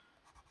out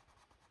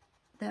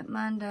that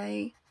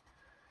Monday.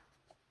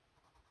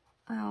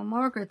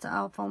 Margaret's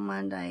off on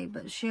Monday,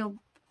 but she'll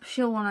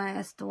want to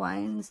ask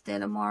Dwayne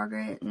instead of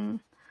Margaret.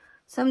 And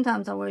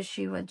sometimes I wish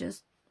she would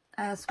just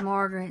ask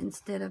Margaret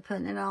instead of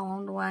putting it all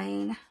on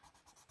Dwayne.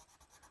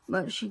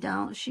 But she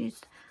don't.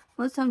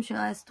 Most times she'll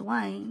ask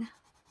Dwayne.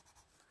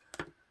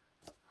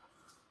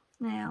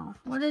 Now,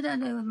 what did I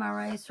do with my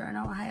eraser? I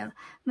don't have.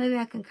 Maybe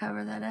I can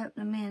cover that up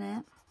in a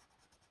minute.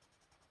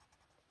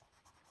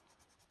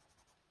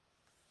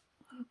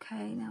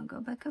 Okay, now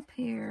go back up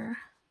here.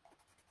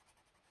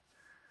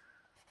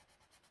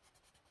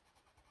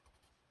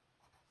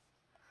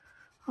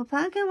 Well,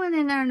 Pumpkin went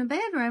in there in the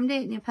bedroom,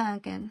 didn't you,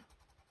 Pumpkin?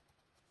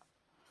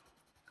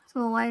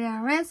 So we'll lay down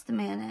and rest a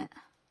minute.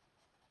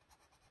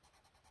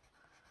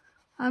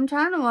 I'm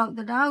trying to walk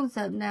the dogs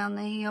up and down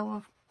the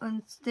hill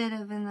instead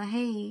of in the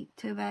heat.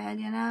 Too bad,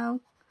 you know,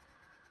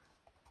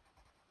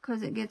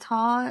 because it gets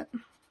hot.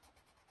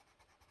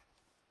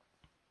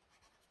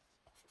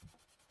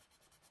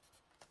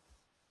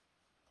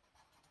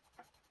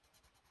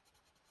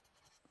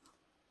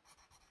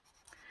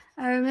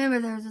 I remember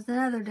there was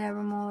another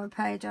Deborah Muller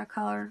page I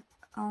colored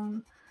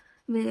on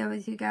video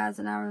with you guys,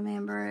 and I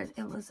remember it.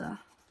 It was a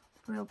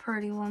real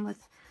pretty one with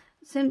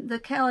the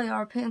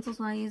Kalour pencils.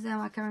 When I use them,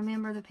 I can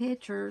remember the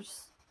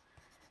pictures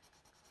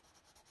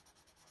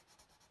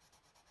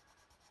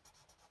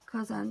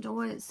because I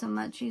enjoy it so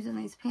much using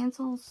these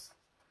pencils.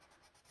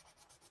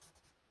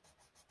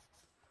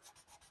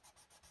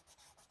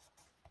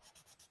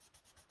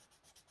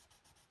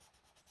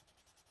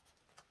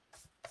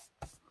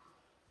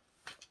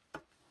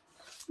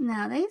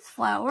 Now these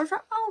flowers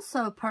are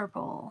also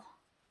purple.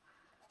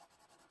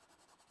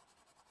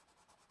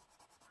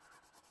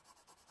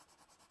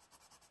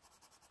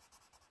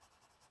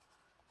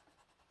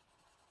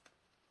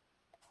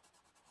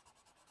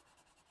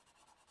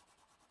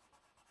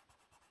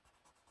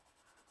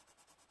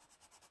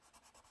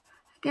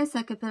 I guess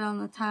I could put on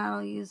the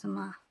title using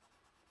my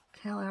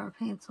Kalour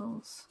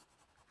pencils.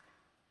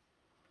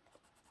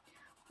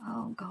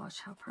 Oh gosh,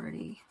 how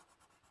pretty.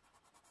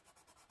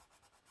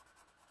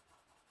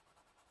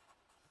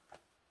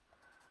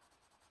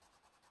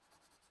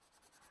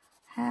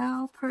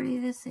 How pretty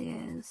this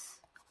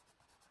is.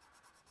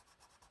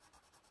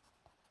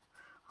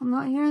 I'm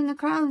not hearing the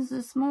crows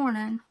this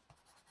morning.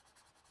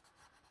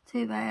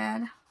 Too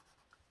bad.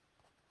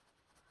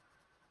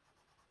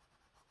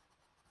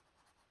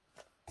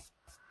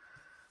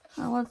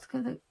 So let's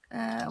go to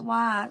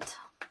white.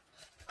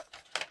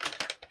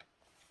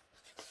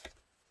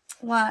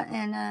 White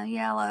and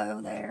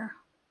yellow there.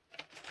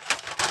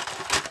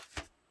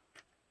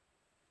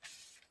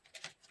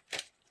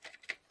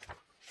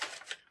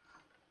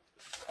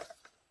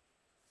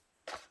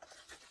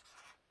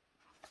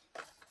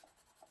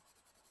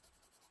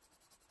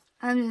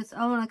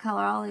 I want to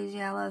color all these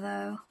yellow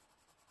though.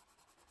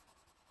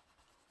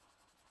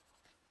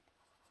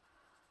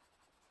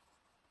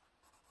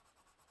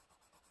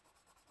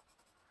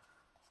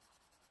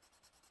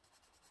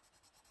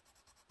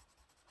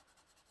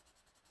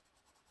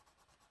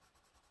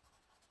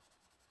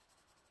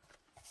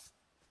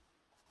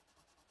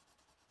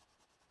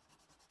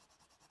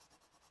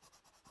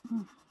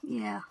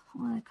 Yeah, I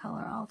want to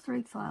color all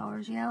 3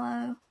 flowers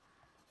yellow.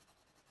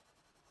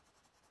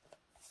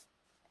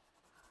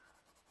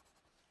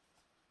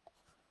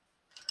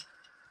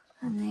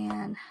 And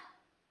then,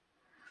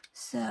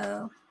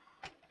 so,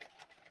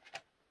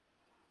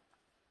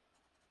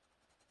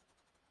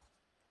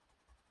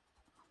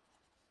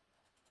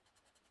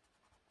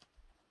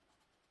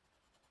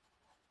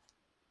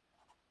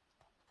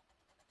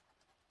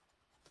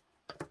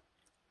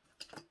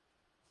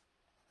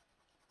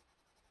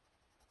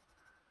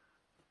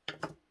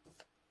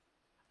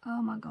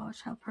 oh my gosh,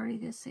 how pretty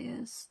this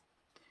is.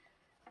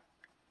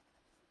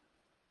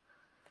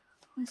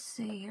 Let's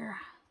see here.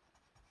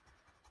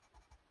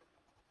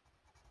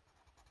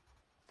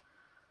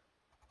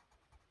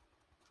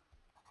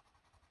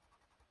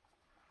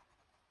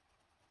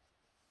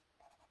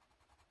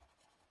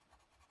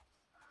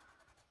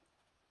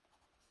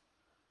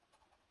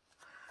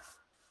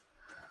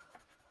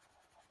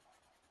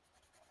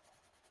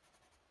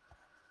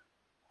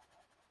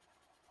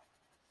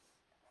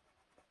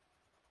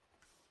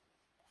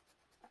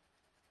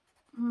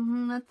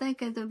 I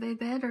think it would be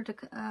better to,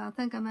 I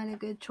think I made a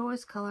good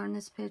choice coloring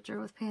this picture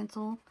with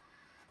pencil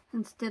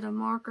instead of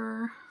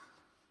marker.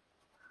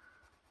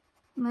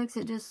 Makes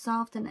it just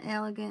soft and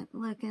elegant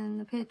looking in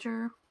the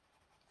picture.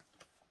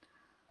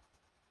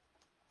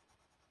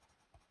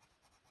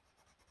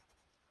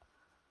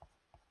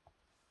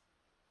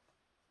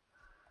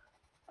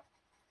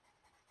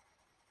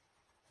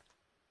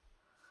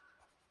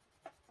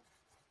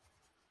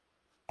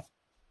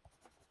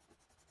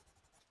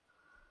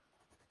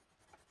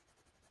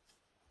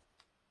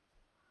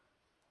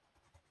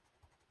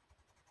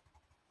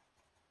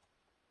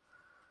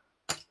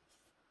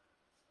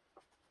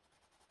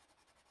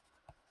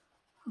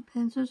 The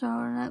pencils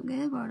are up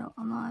good, but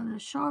I'm not having to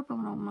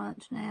sharpen them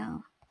much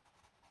now.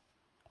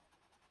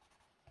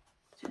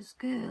 Which is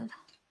good.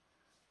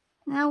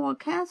 Now, well,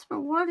 Casper,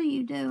 what are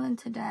you doing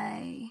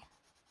today?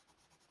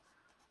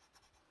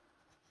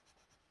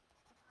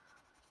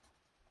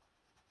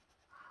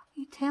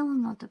 You tell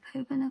him not to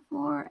poop in the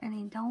floor, and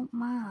he don't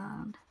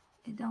mind.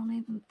 It don't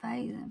even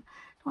faze him.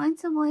 Dwayne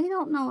said, well, he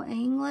don't know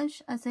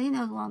English. I said, he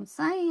knows what I'm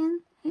saying.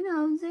 He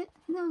knows it.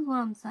 He knows what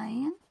I'm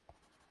saying.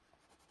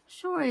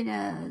 Sure he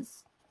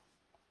does.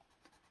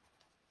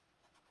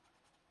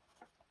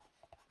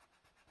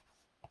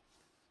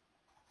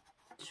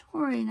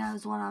 Sure he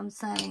knows what I'm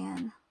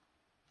saying.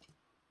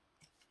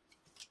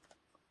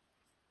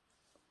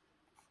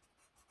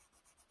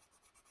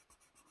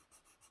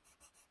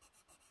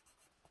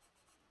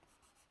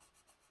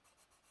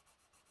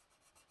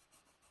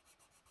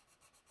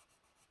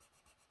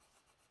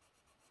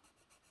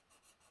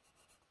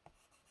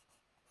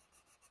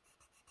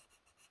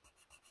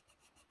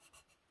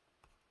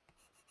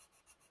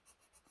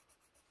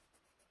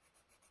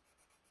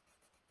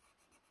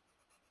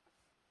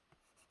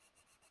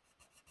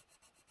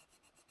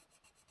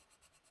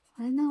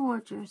 I know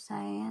what you're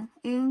saying.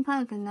 Even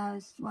Pumpkin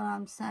knows what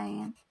I'm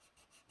saying.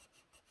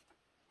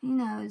 He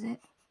knows it.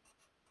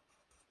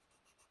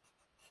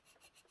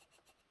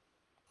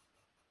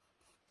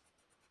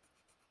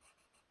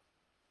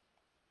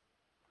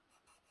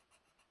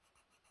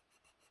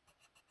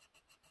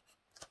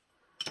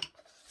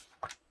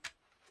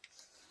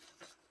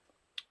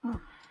 Oh.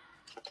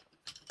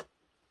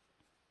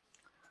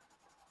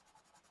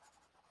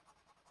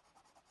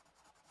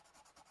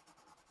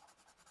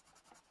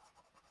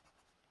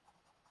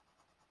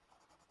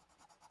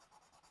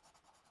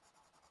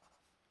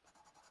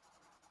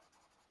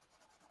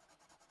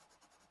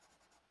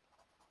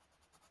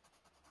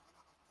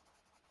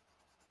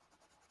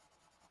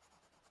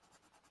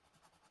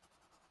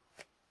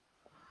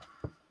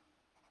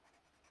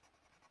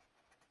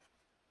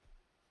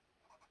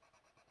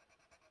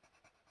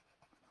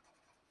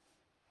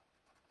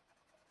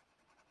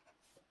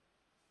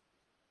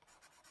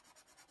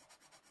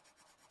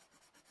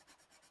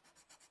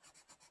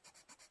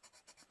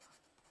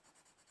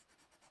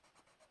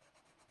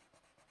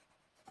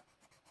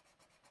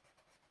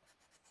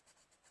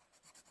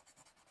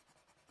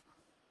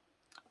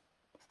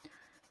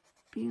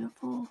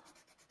 Beautiful.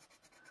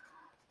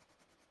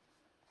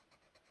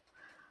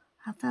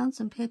 I found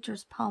some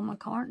pictures Paul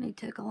McCartney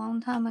took a long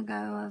time ago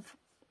of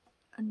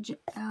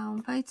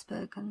on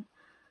Facebook, and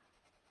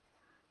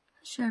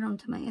shared them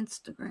to my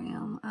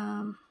Instagram.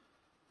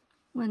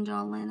 When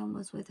John Lennon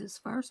was with his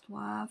first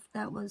wife,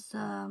 that was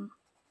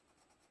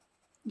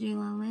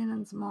Julian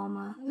Lennon's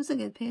mama. It was a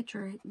good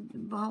picture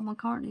Paul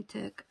McCartney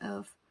took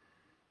of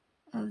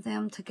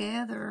them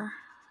together.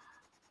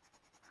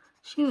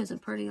 She was a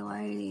pretty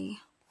lady.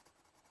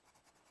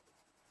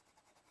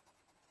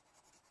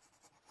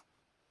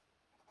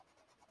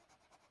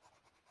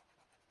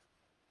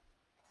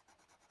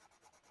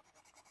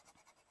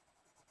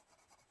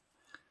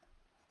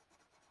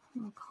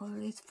 I'll color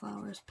these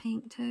flowers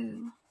pink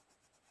too.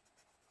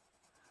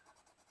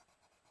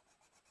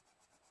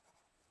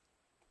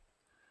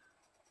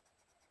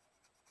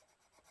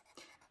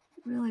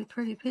 Really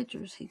pretty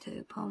pictures he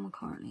took, Paul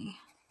McCartney.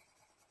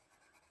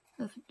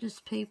 Of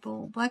just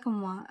people, black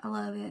and white. I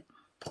love it.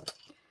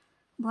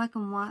 black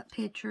and white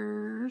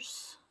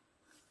pictures.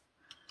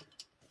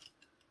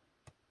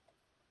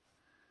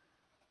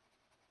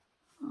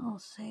 We'll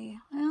see.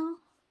 Well,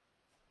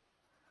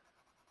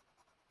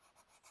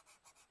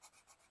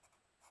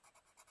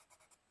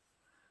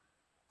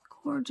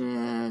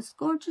 gorgeous,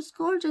 gorgeous,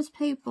 gorgeous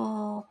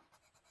people.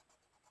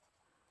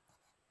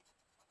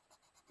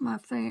 My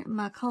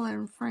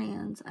coloring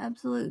friends,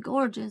 absolutely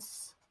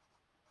gorgeous.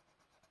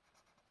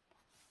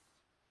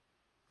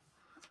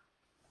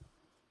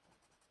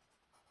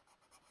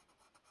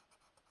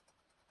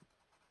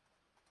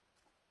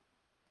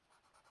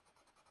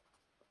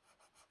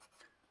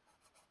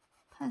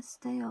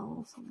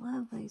 Pastels, I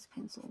love these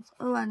pencils.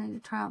 Oh, I need to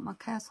try out my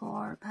Castle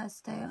Art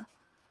pastels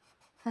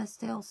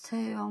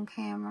too on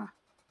camera.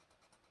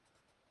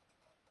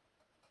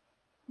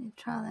 Need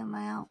to try them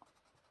out.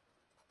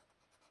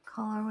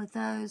 Color with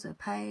those a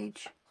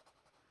page.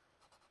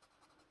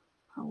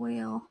 I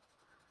will.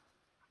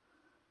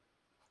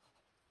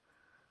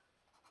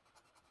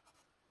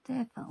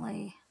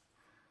 Definitely.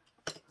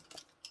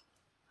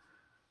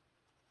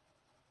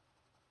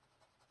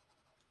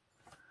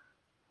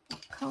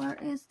 What color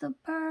is the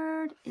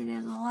bird? It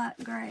is light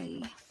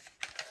gray.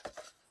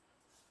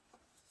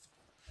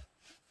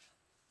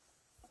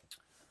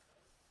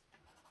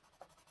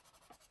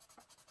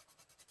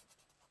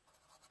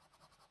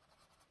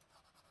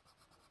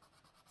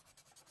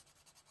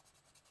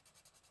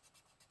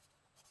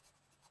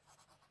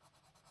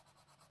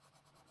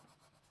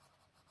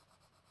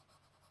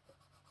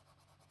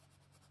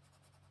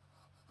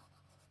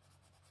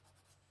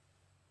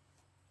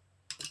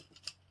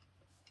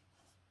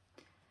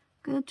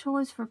 Good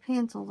choice for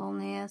pencils on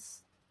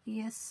this.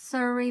 Yes,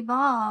 sirree,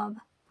 Bob.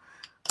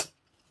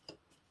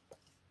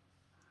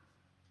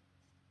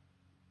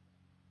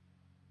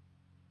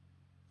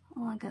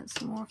 Oh, I got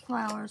some more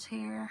flowers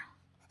here.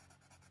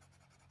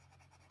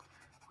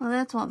 Well,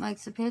 that's what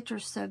makes the picture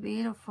so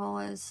beautiful,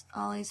 is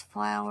all these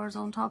flowers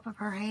on top of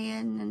her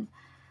head, and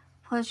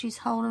plus she's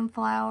holding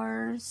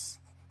flowers.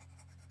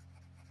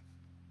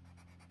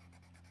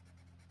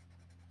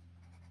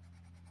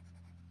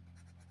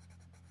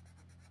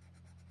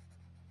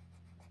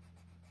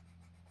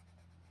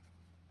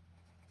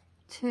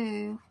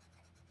 Two.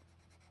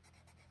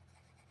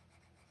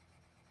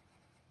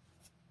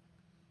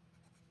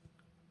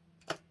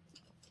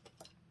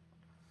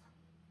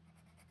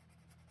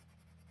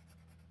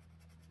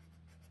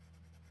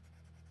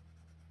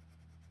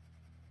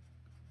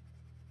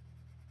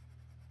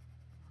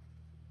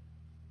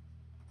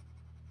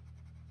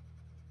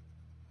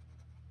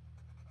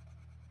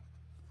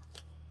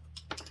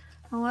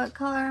 And what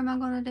color am I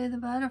going to do the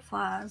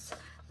butterflies?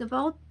 The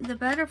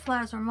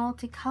butterflies are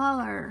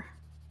multicolor.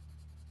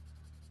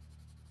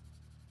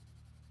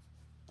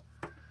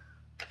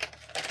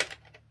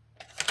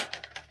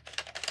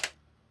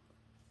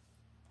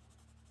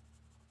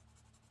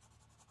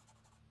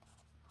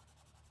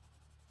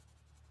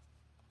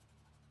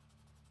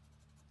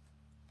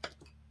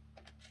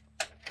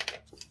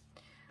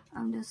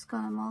 I'm just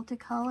going to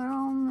multicolor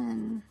them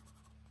and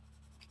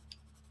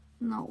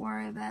not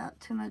worry about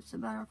too much the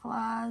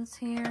butterflies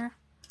here.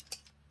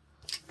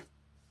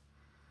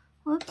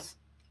 Whoops.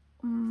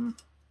 Oh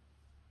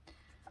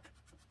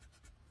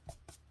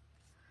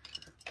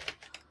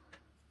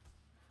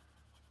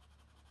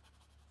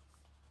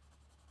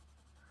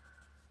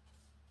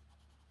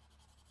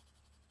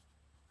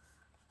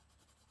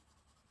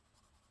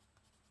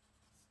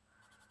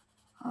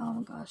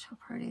my gosh, how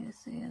pretty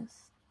this is.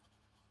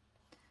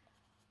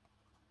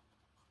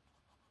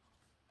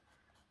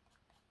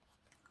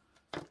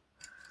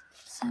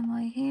 Same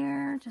way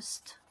here,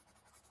 just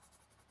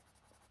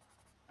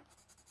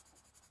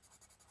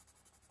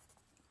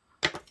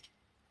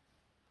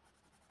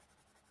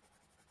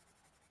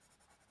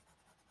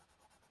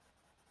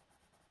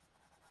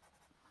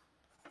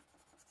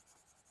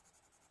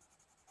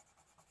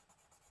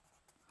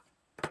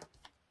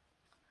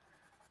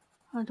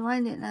well,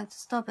 Dwayne didn't have to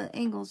stop at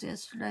Ingles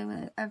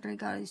yesterday after he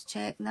got his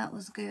check, and that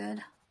was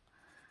good.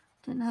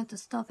 Didn't have to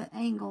stop at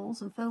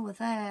Ingles and fool with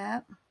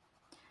that.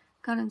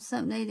 Got him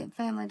something to eat at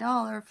Family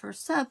Dollar for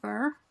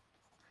supper.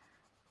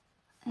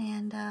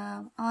 And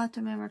I'll have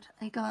to remember,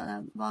 he got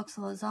a box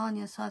of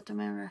lasagna, so I have to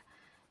remember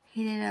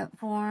heat it up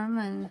for him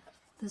and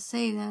this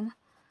evening.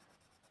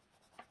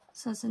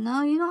 So I said,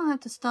 no, you don't have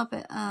to stop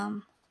at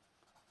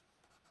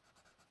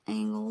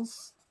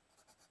Ingles.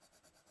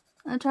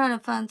 I'll try to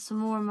find some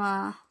more of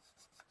my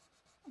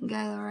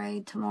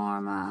Gatorade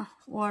tomorrow, my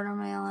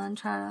watermelon.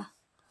 Try to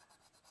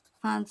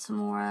find some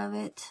more of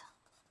it.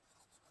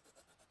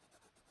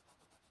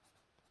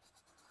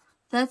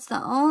 That's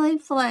the only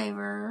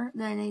flavor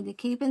they need to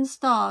keep in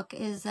stock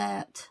is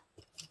that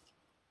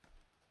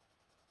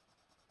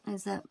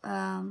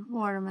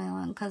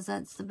watermelon, because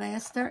that's the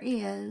best there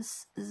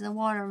is the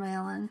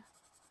watermelon.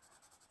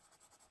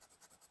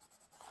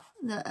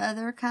 The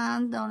other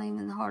kind don't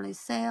even hardly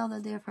sell the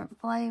different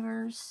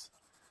flavors.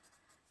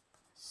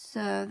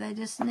 So they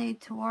just need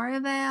to worry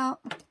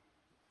about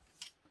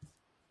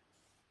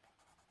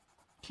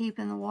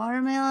keeping the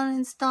watermelon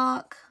in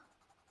stock.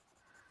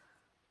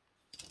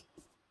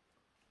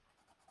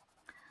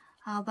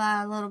 I'll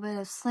buy a little bit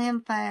of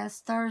Slim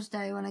Fast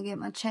Thursday when I get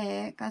my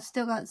check. I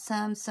still got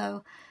some,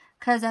 so,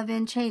 because I've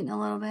been cheating a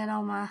little bit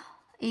on my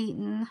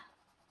eating.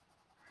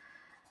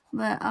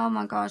 But, oh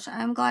my gosh,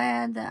 I'm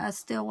glad that I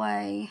still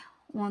weigh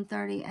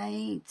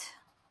 138.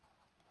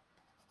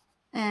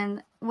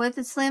 And with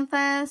the Slim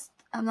Fast,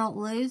 I'm not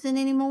losing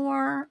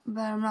anymore,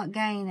 but I'm not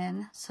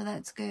gaining, so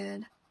that's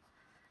good.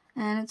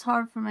 And it's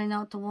hard for me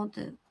not to want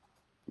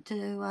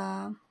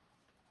to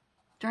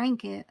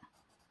drink it,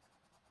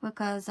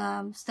 because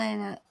I'm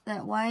staying at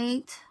that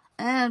weight,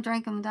 and I'm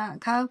drinking Diet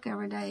Coke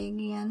every day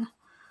again,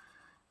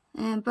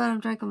 but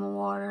I'm drinking my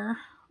water,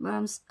 but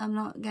I'm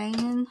not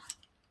gaining.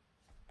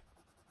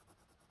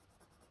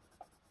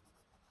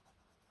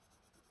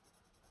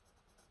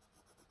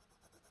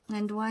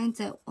 And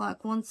Dwayne's at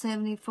like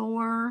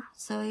 174,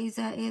 so he's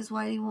at his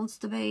weight he wants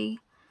to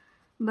be,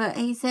 but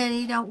he said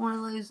he don't want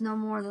to lose no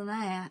more than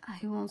that.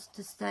 He wants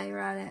to stay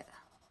right at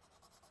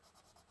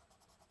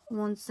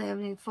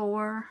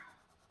 174.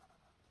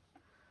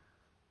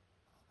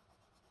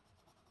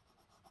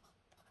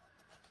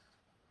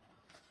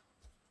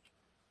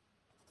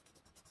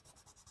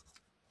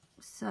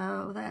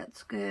 So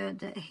that's good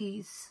that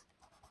he's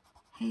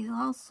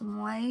lost some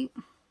weight.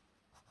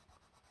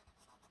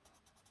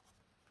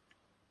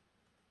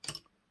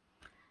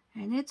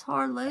 And it's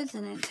hard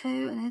losing it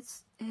too, and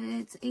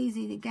it's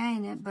easy to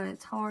gain it, but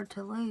it's hard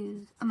to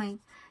lose. I mean,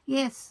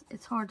 yes,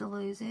 it's hard to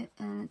lose it,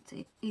 and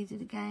it's easy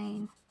to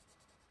gain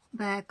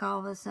back. All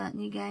of a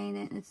sudden you gain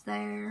it and it's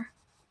there.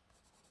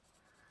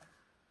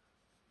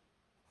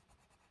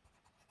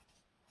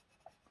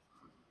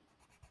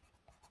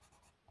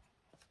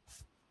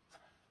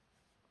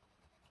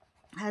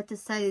 I have to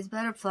say, these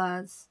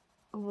butterflies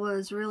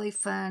was really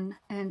fun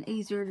and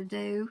easier to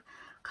do.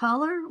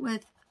 Color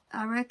with,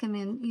 I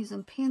recommend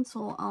using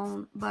pencil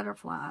on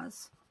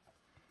butterflies,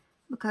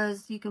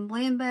 because you can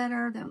blend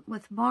better than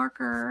with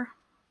marker.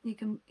 You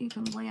can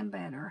blend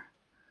better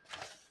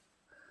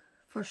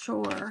for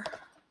sure.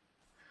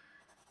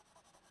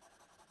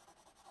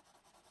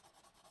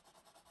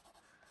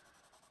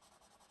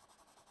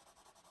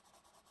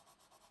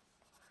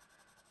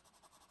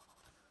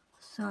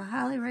 So I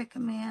highly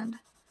recommend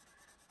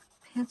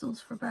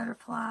pencils for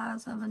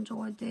butterflies. I've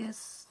enjoyed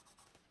this.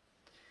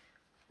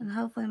 And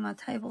hopefully my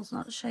table's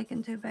not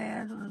shaking too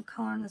bad when I'm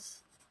coloring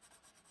this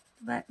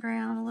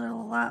background a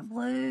little light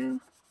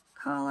blue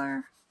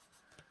color.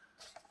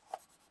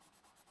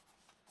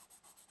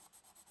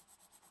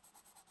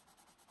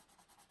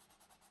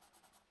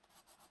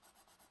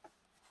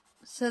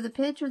 So the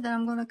picture that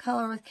I'm going to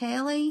color with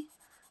Kelly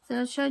that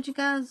I showed you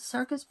guys, the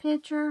circus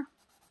picture,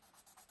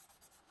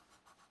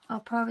 I'll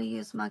probably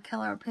use my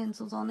Kalour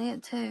pencils on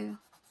it too.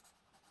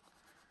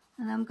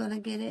 And I'm going to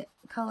get it,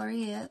 color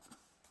it.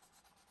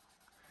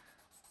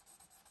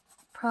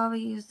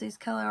 Probably use these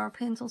Kalour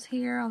pencils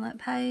here on that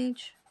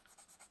page.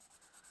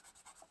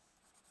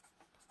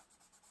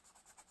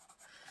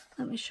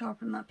 Let me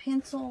sharpen my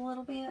pencil a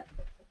little bit.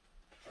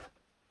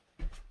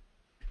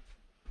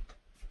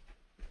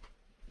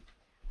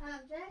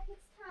 Jack,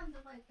 it's time to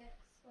wake up,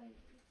 sweetie.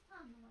 It's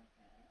time to wake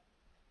up.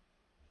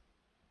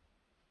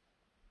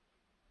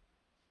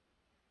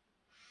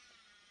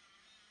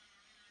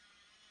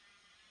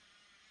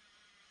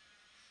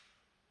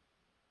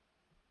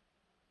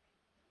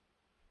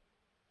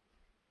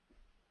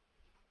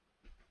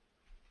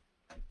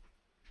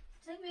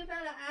 It took me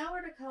about an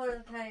hour to color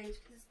the page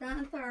because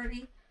it's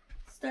 9:30.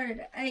 Started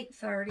at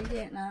 8:30,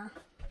 didn't I?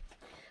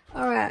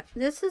 Alright,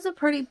 this is a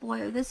pretty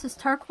blue. This is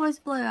turquoise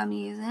blue I'm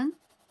using.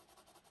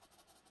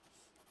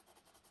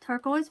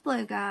 Turquoise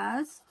blue,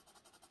 guys.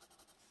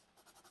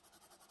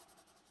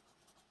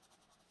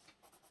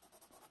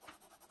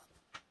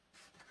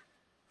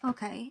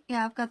 Okay,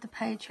 yeah, I've got the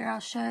page here. I'll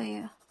show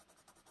you.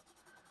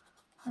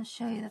 I'll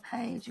show you the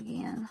page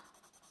again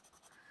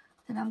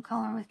that I'm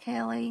coloring with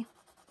Kelly.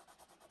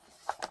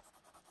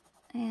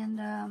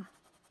 And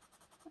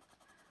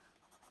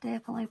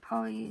definitely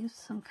probably use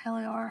some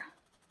Kalour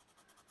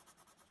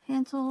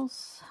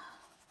pencils.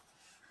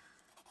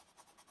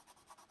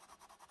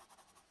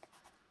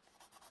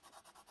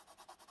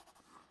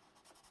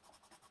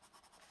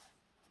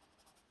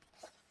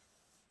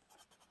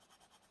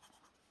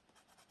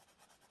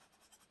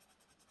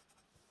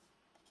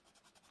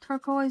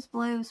 Turquoise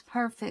blue is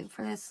perfect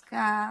for this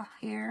sky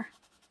here.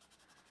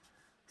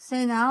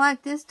 See, now I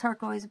like this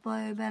turquoise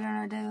blue better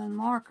than I do in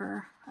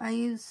marker. I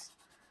use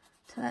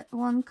that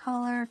one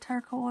color,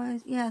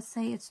 turquoise. Yeah,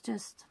 see, it's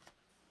just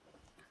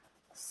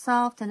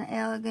soft and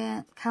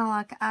elegant, kind of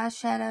like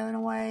eyeshadow in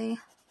a way.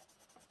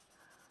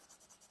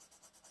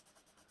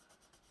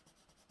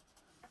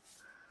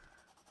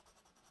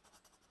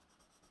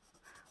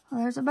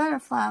 Well, there's a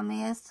butterfly I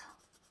missed.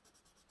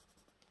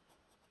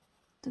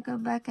 To go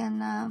back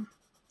and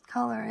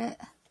color it.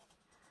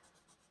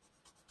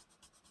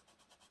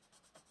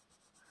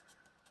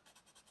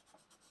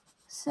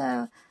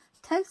 So,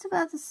 it takes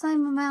about the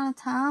same amount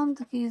of time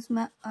to use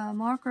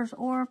markers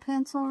or a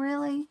pencil,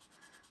 really.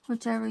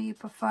 Whichever you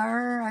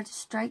prefer. I just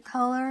straight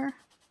color.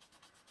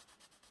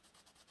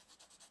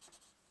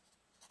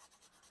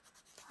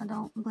 I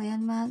don't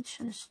blend much.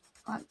 Just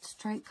like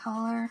straight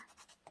color.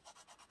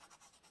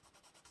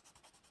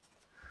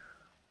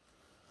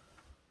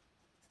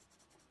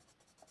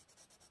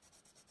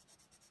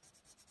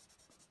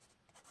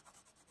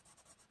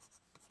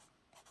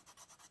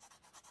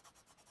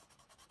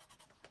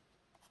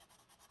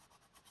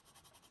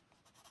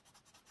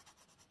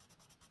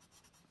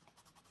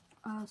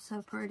 Oh,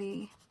 so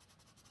pretty.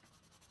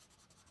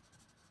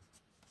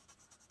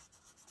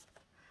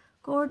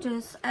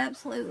 Gorgeous,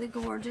 absolutely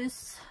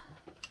gorgeous.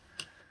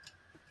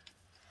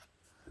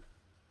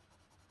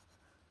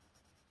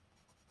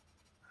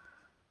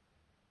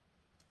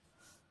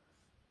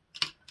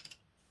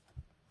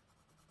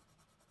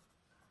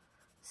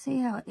 See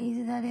how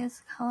easy that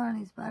is coloring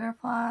these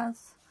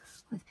butterflies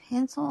with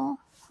pencil?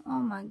 Oh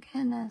my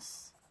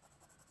goodness.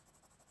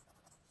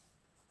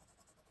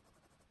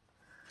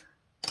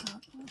 Oh,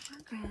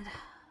 we're good.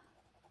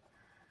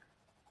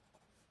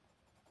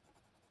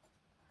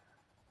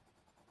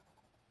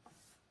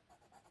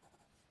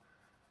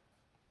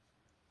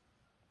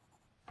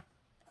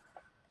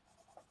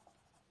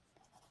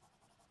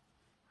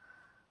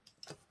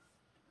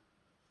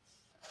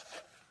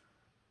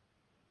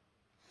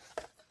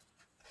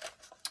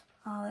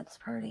 Oh, that's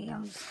pretty.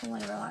 I'm just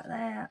going to leave it like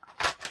that.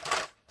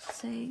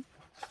 See?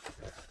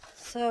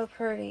 So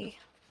pretty.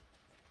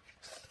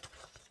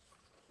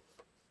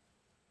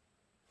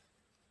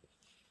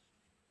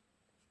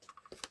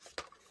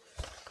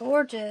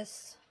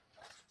 Gorgeous.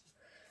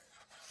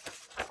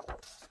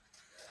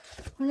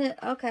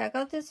 Okay, I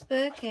got this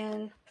book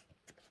in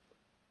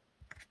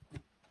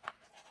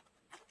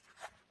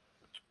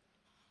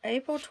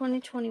April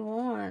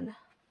 2021.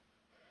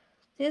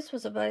 This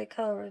was a Buddy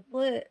Color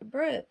with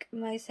Brooke,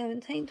 May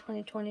 17,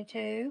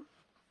 2022.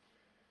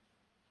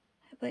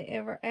 Happily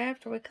Ever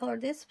After. We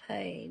colored this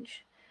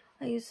page.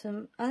 I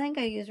think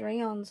I used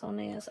rayons on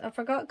this. I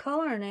forgot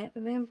coloring it,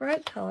 but me and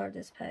Brooke colored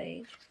this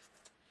page.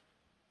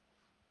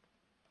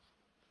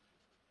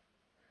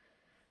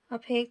 I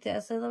picked it. I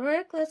said,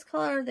 Brooke, let's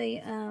color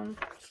the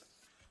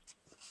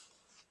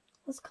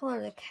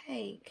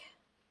cake.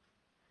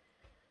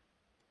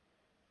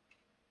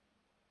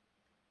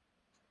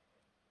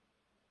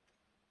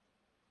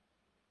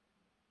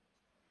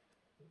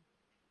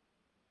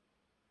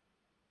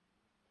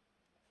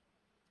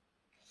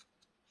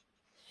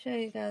 Show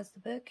you guys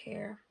the book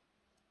here.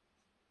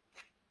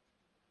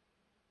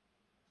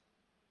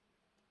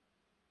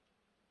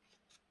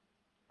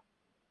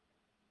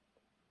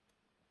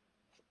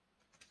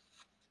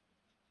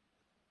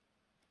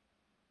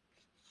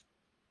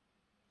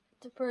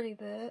 It's a pretty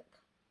book.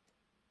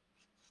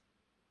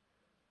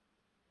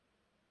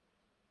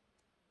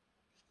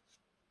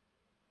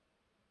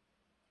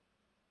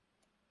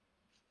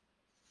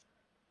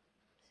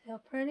 See how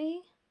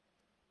pretty?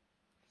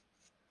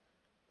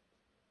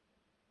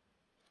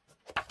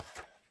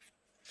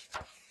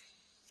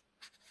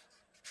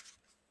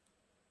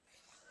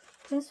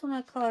 This one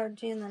I colored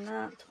June the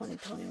 9th,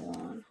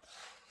 2021.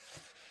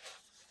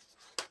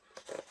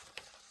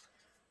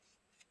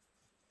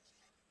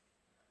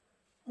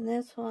 And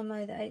this one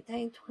May the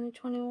 18th,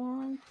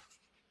 2021.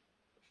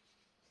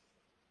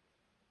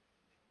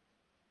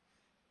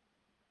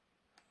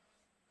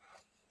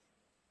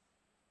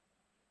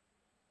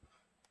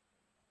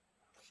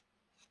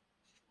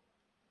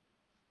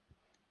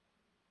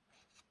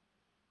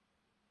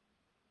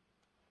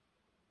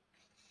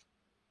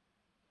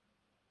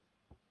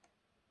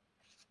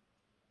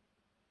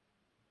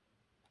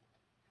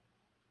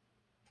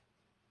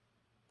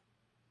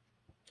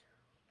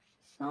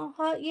 It's not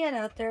hot yet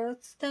out there.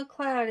 It's still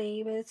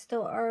cloudy, but it's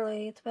still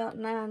early. It's about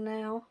 9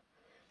 now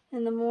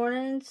in the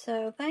morning.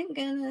 So thank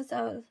goodness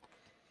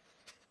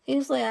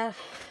usually I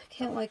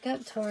can't wake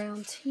up till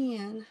around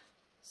 10.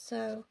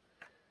 So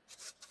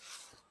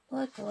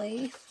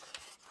luckily,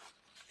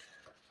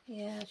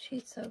 yeah,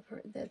 she's so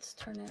pretty. That's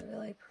turned out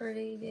really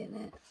pretty,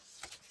 didn't it?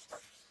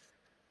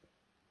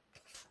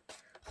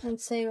 And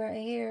see right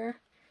here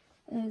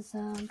is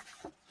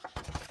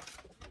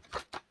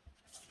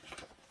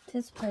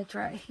this page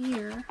right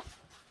here.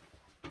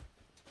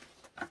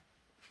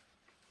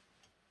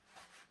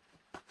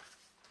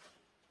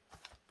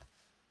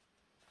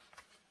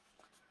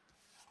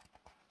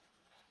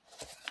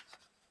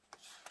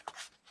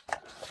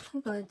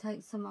 I'm going to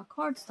take some of my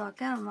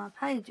cardstock out of my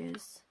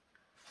pages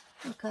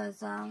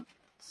because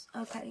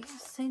okay,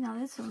 see now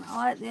this one, I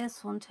like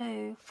this one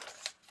too.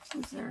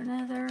 Is there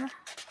another?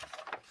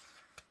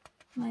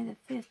 May the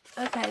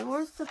 5th. Okay,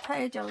 where's the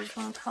page I was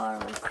going to color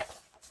with?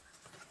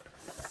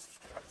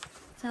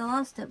 So I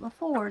lost it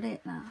before,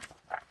 didn't I?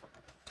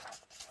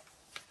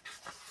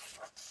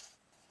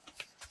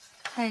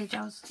 Page,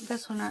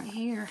 this one right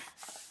here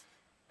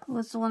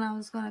was the one I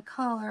was going to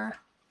color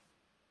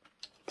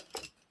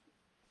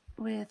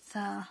with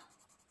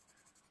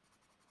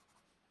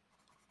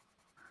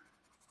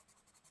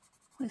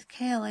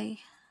Kelly.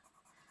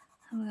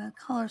 I'm going to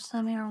color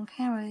some here on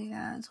camera, you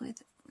guys,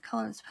 with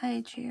color this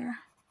page here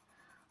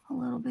a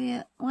little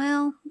bit.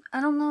 Well,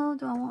 I don't know.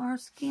 Do I want her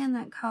skin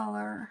that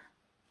color?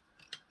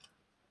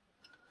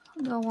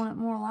 Do I want it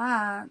more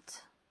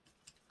light?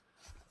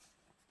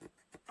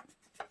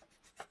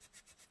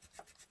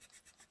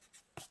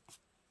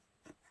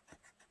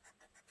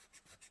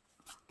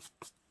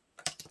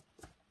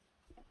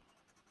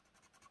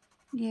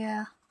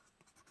 Yeah.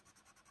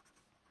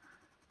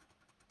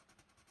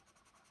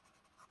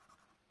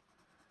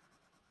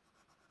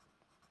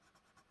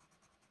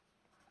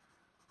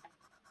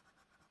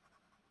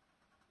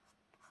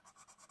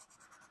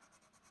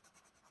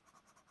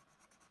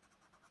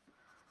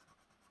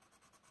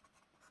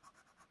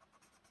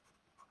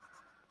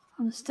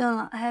 I'm still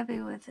not happy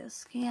with this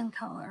skin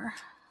color.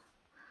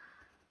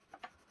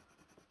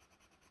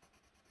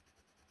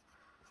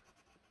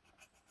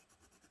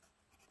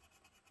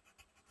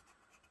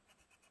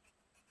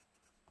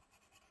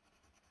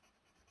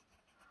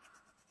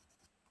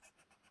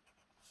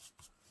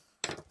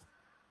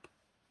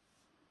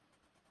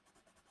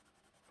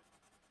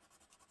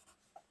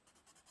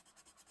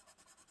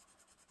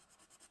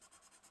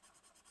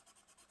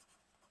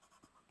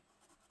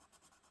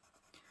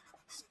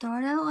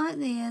 Start out like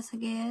this, I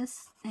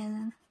guess,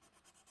 and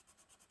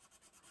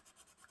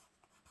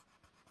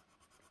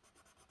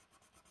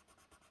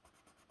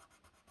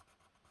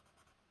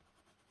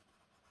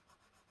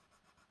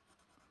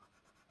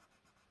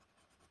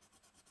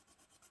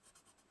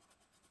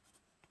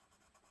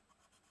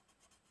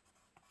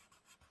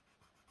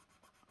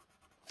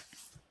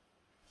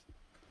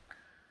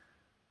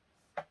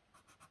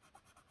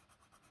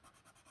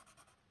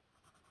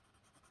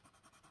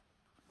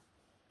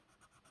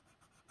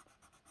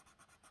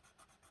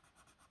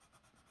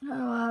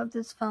oh, I hope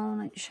this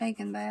phone ain't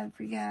shaking bad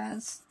for you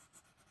guys.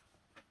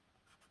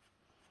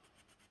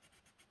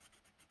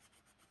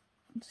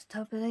 Just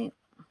hope it ain't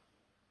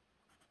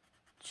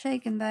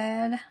shaking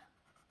bad.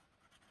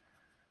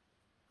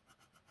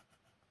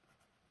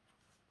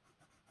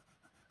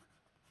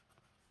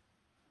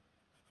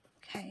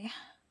 Okay.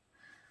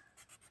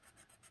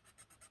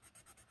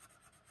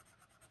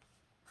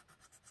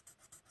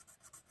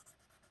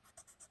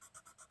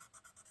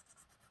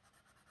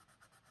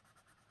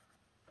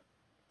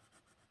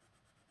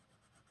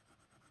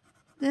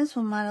 This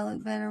one might have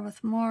looked better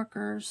with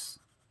markers,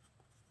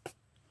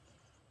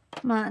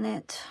 mightn't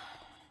it?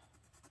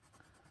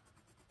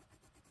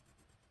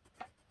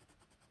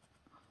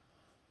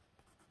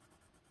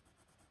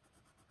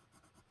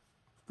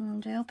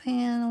 Gel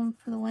pen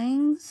for the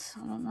wings.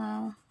 I don't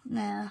know.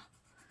 Nah.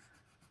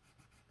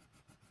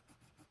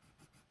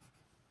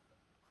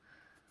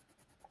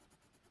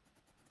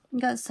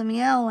 Got some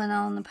yellowing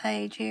on the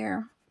page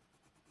here.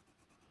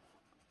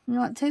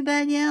 Not too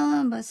bad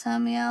yellowing, but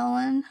some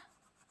yellowing.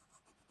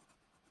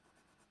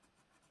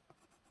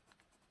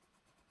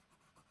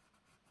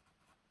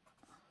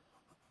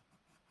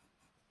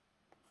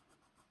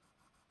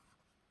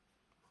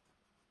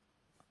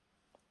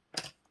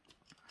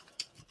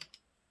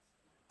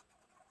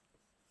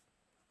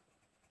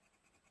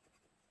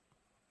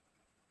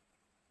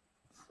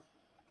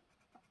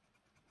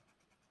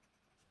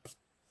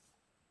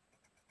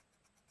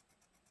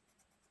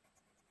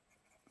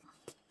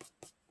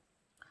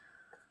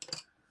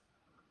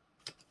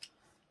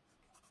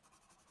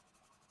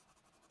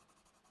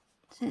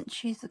 Since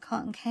she's the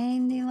cotton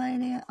candy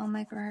lady, I'll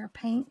make her hair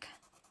pink.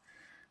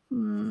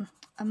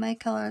 I may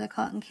color the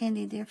cotton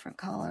candy different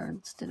color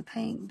instead of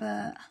pink,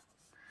 but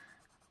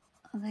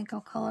I think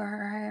I'll color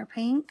her hair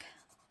pink.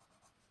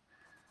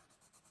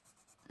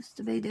 Just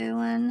to be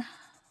doing.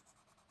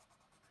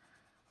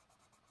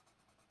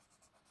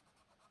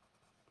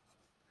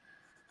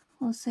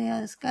 We'll see how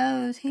this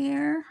goes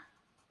here.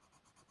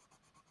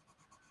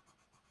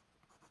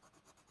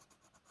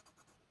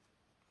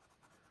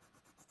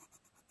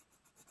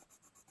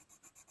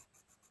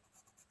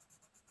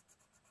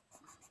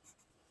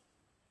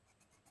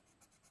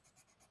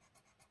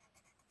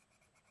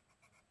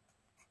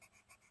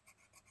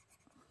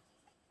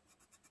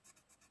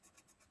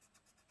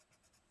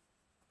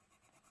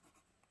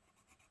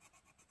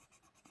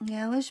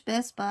 Yeah, I wish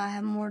Best Buy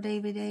had more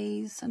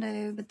DVDs. I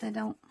do, but they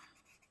don't.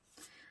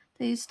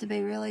 They used to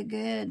be really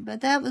good,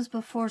 but that was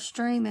before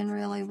streaming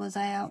really was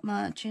out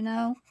much, you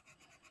know.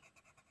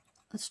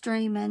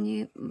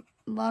 Streaming, a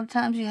lot of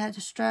times you had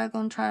to struggle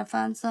and try to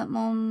find something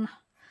on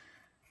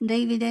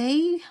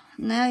DVD.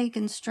 Now you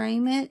can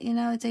stream it, you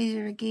know, it's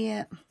easier to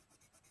get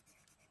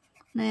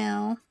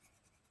now.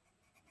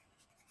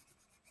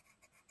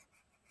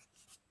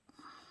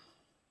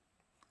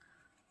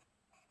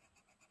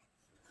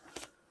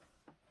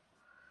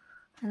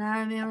 And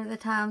I remember the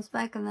times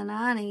back in the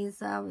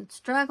 90s, I would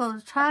struggle to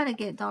try to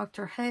get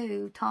Doctor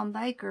Who, Tom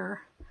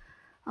Baker,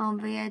 on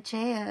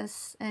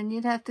VHS, and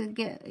you'd have to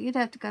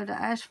go to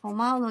Asheville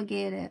Mall to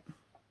get it.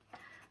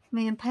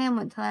 Me and Pam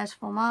went to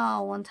Asheville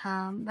Mall one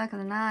time back in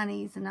the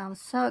 90s, and I was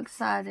so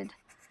excited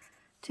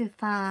to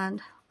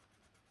find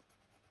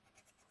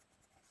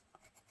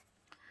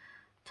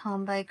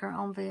Tom Baker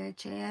on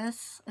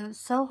VHS. It was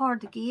so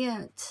hard to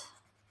get.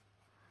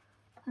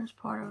 There's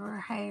part of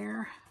her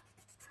hair.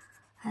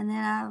 And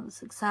then I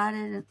was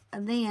excited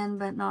then,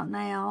 but not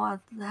now. I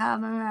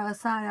remember how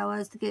excited I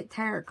was to get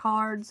tarot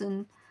cards,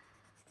 and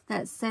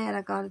that set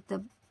I got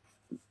at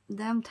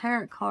them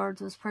tarot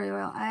cards was pretty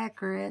well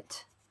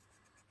accurate.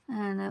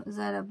 And it was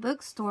at a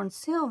bookstore in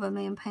Silva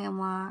me and Pam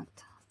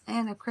liked.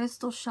 And a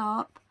crystal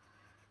shop.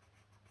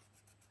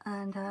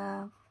 And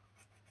I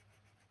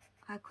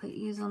I quit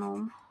using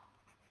them.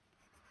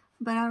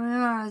 But I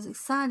remember I was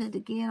excited to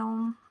get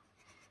them.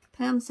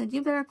 Pam said,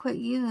 you better quit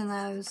using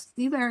those.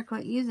 You better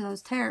quit using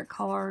those tarot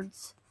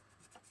cards.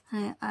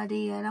 And I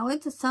did. I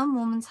went to some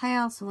woman's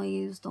house and we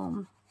used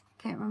them.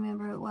 Can't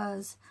remember who it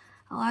was.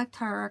 I liked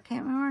her. I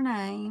can't remember her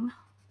name.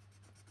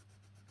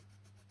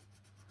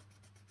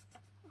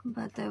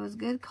 But there was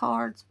good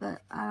cards,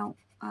 but I'm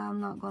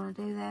not going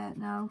to do that,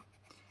 no.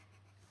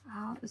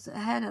 It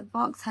had a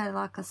box, had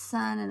like a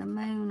sun and a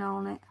moon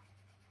on it.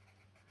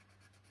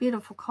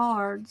 Beautiful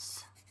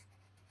cards.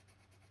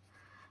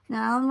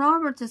 Now,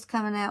 Roberts is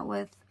coming out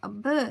with a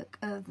book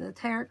of the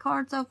tarot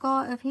cards I've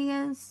got of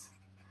his.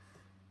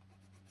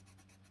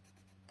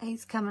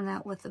 He's coming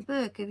out with a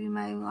book, if you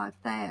may like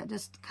that,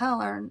 just to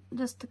color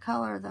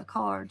the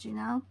cards, you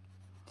know.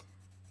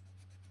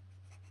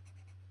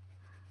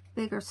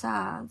 Bigger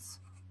size.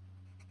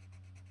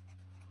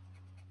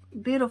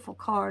 Beautiful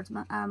cards,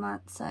 I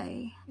might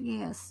say.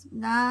 Yes,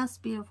 nice,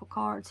 beautiful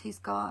cards he's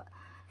got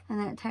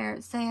in that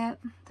tarot set,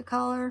 the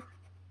color.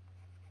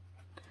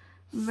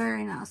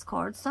 Very nice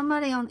cards.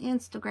 Somebody on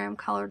Instagram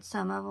colored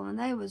some of them, and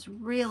they was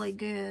really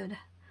good.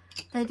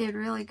 They did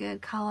really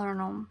good coloring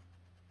them.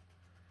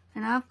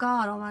 And I've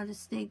got them. I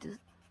just need to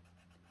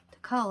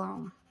color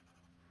them.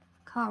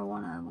 Color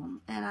one of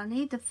them. And I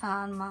need to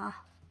find my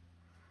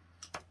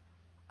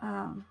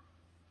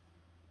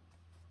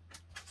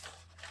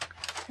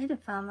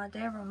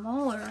Deborah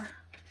Muller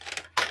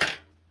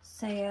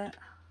set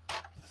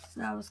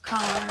that I was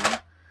coloring.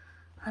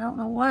 I don't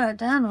know what I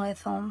done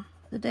with them.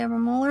 The Deborah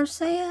Muller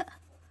set.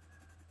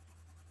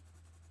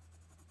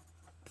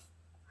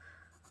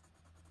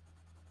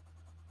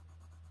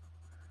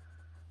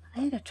 I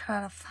need to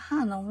try to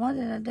find them. What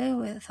did I do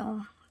with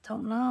them? I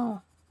don't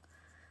know.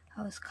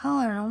 I was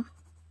coloring them,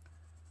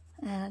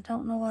 and I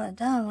don't know what I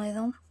done with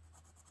them.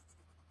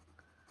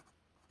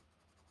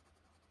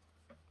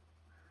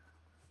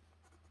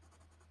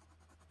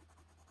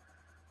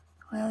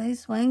 Well,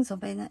 these wings will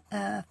be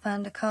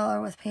fun to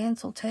color with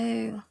pencil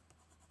too.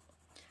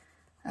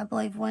 I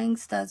believe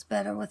wings does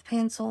better with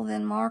pencil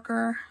than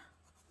marker.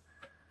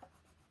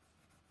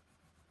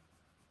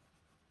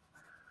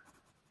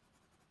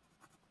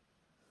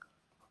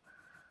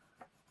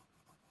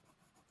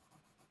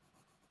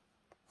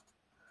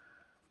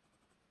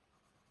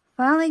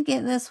 Finally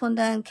getting this one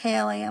done,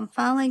 Kelly. I'm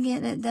finally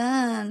getting it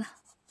done.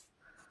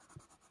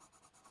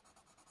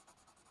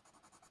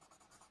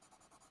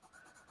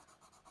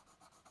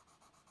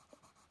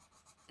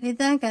 You'd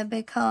think I'd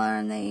be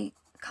coloring the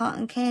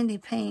cotton candy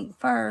pink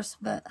first,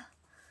 but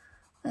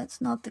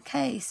that's not the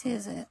case,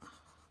 is it?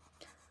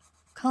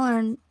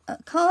 Coloring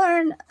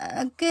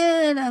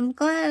good. I'm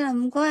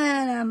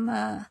glad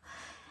I'm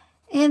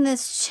in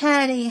this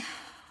chatty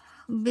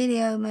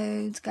video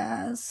moods,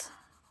 guys.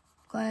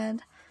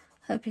 Glad.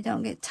 Hope you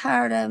don't get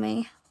tired of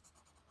me.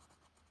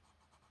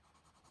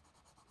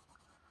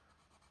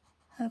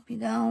 Hope you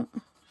don't.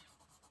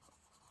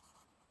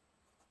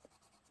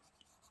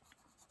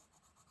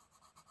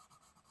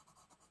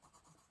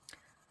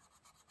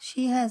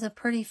 She has a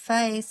pretty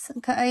face.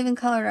 I even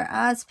colored her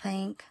eyes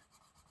pink.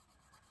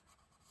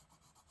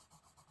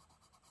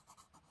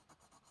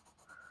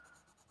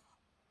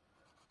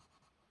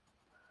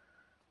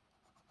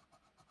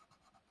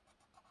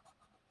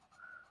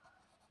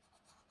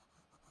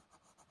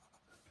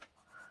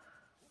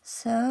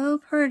 So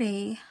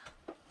pretty.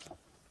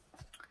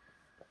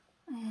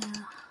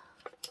 Yeah.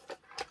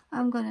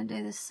 I'm going to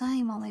do the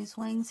same on these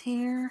wings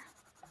here.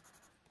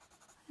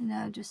 You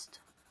know, just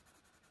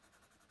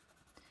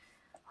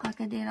like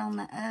I did on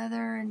the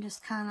other, and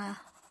just kind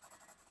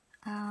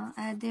of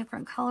add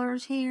different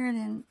colors here and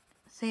then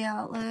see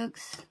how it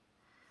looks.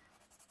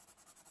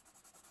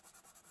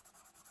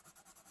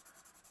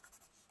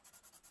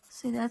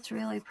 See, that's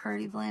really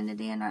pretty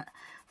blended in.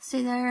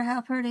 See there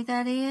how pretty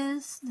that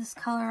is? This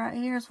color right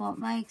here is what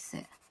makes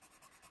it.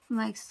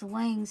 Makes the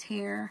wings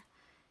here.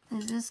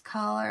 Is this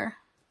color.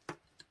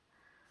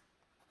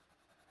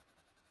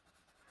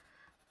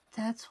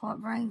 That's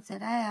what brings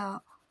it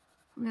out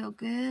real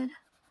good.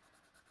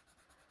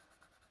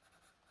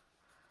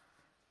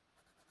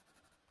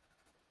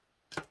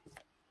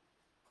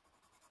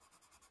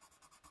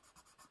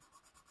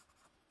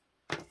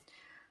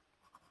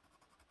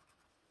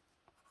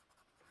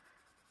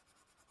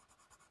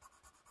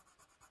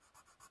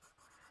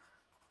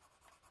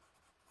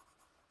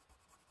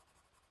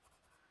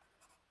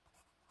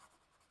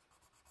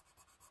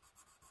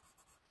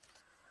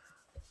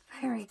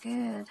 Very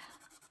good.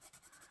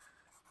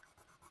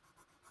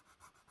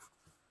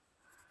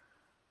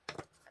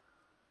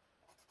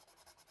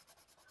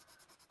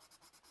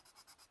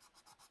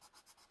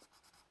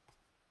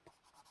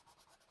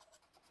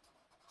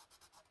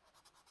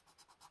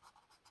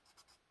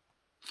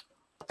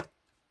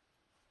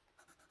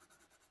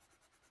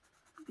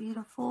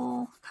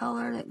 Beautiful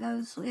color that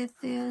goes with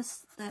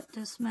this. That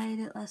just made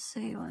it. Let's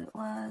see what it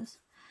was.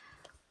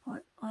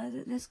 What was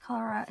it? This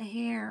color right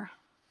here.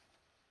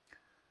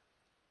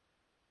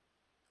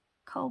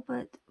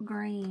 Cobalt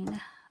green.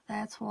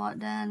 That's what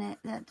done it.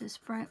 That just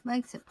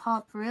makes it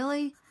pop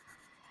really,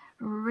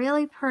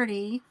 really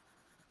pretty.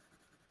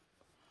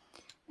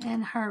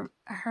 And her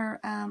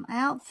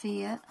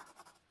outfit,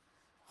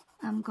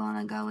 I'm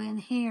gonna go in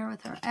here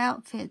with her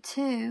outfit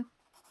too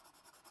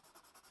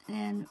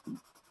and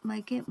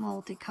make it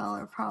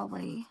multicolor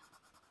probably,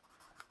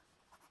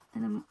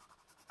 and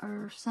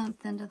or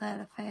something to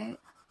that effect.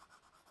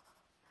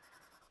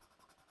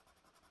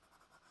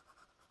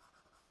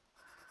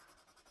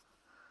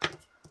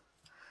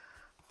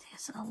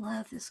 I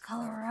love this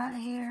color right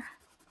here.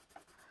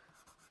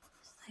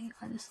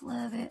 I just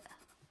love it.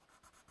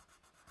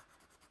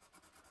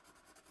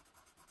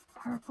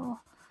 Purple.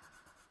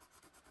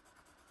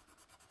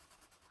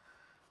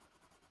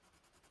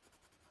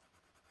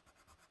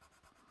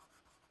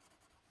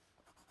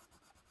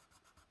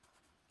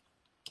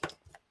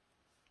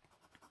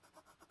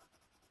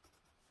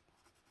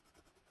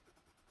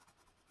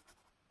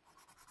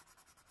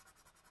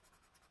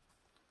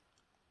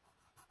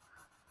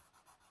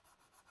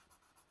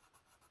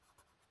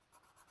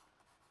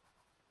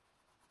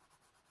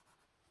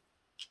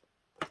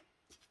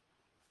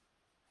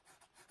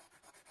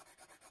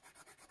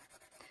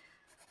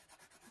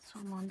 That's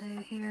what I'm going to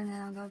do here, and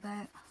then I'll go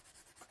back.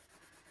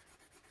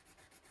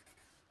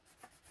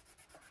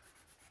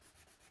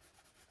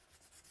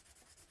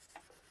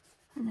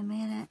 In a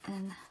minute,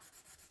 and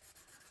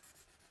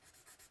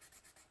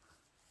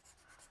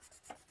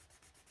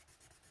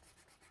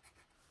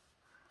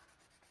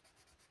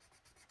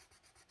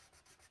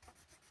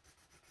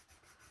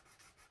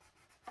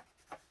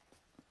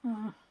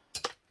not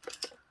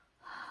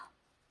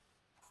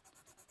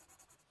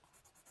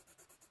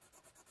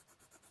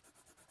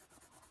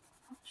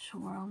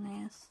sure on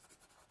this.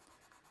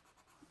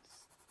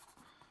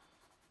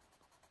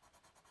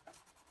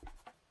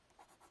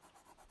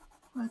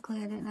 Luckily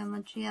I didn't have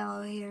much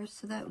yellow here,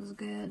 so that was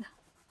good.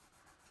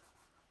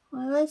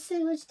 Well, let's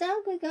see which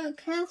dog we got.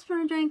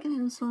 Casper drinking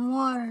in some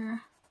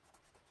water.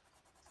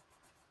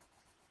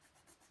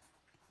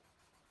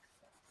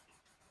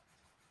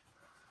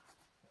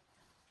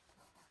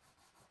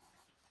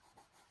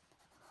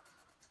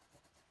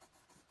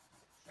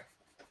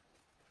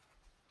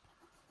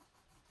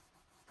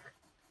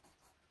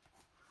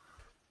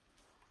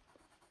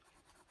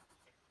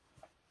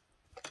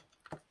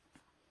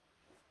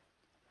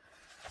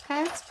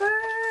 Casper,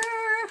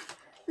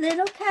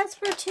 little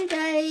Casper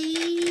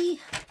today.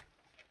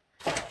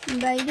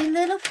 Baby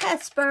little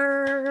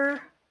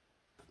Casper.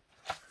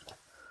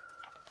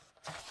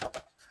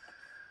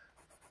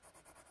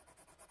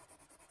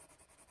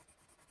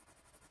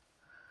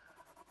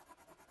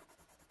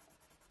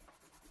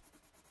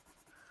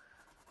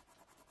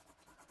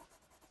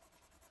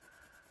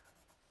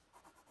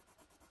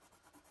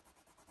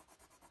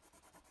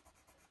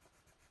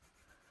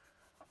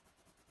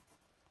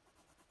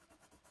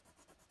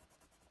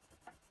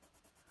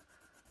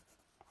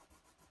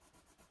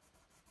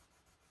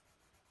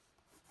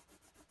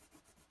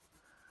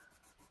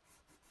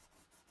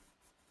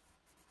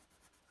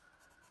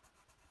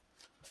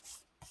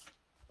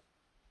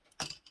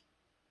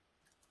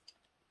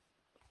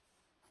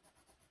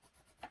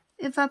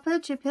 If I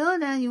put your pillow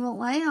down, you won't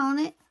lay on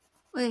it,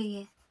 will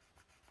you?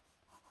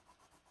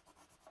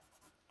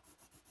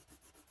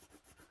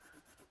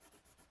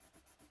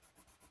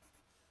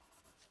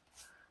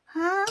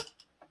 Huh?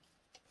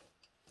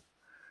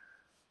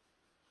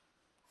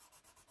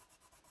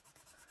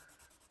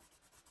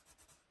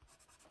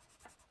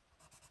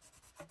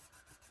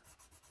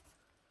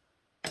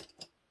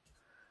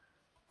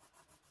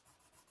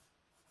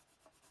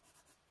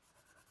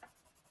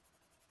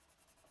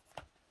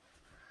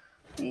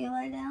 Will you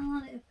lay down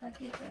on it if I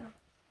get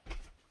the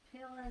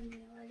pillow and you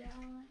lay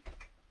down on it?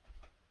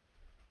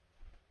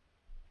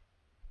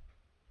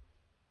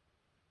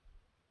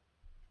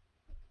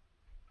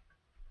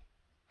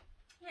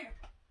 Here.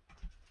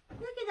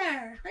 Look at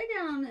there. Lay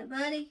down on it,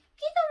 buddy.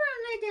 Get over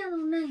and lay down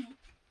on that.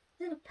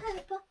 Little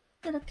Peppa.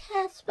 Little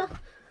Casper.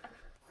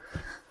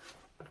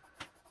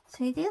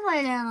 So you did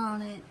lay down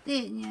on it,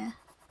 didn't you?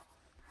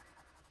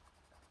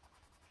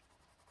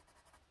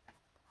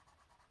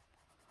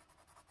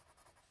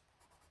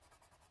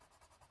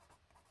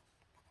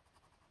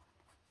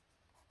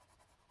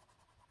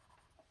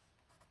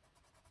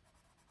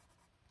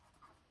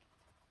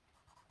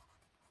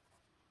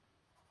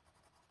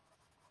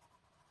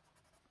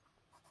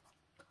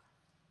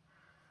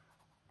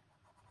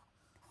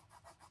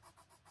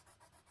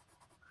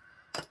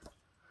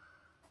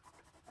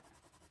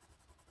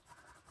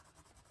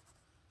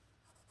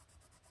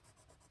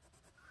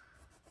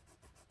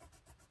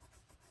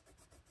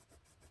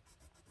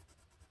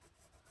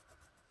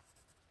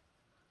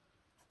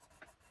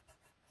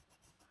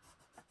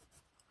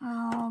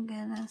 Oh,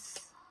 goodness.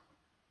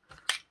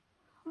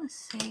 Let's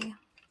see.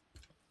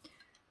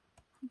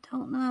 I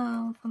don't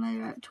know if I made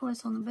the right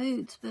choice on the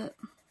boots, but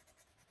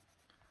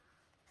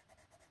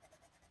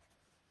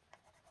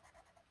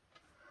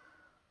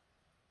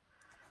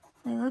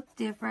they look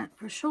different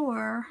for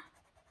sure.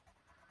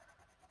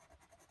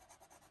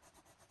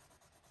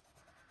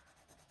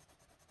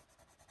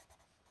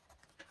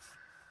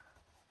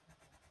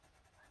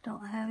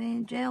 Don't have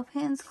any gel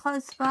pens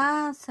close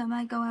by, so I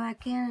might go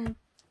back in and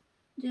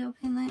gel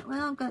pen that.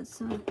 Well, I've got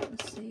some,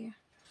 let's see here.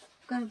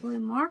 I've got a blue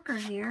marker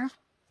here.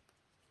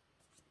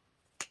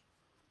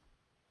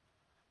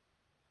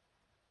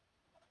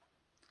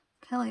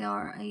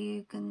 Kalour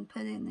you can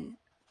put in the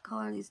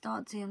color these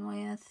dots in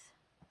with.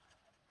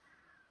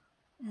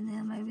 And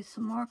then maybe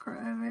some marker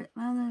over it.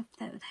 I don't know if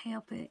that would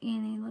help it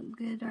any. Look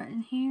good right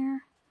in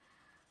here.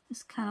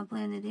 Just kind of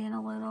blend it in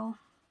a little.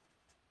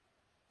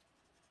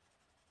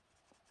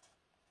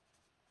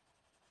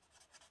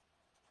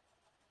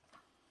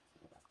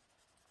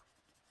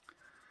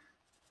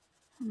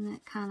 And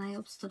that kind of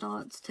helps the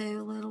dots too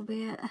a little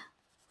bit.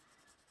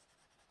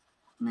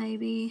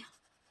 Maybe.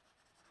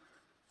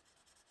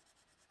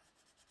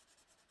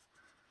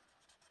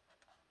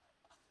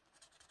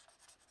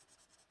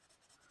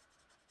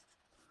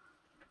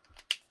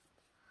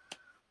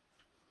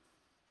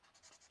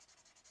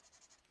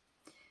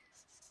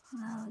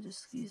 I'll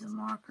just use a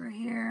marker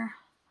here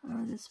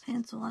over this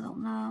pencil. I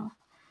don't know.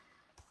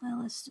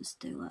 Well, let's just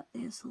do like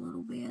this a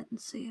little bit and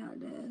see how it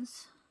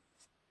does.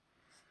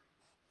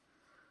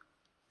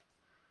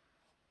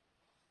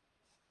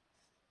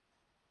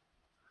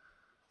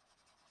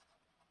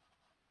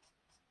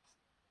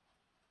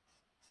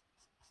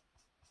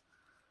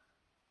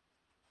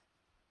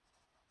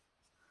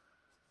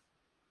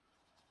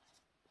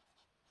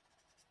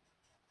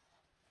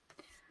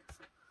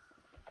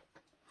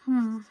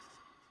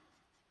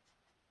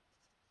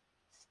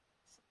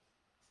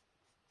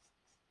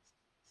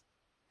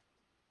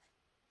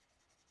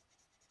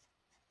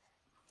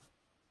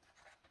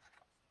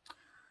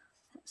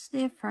 It's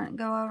different.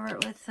 Go over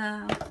it with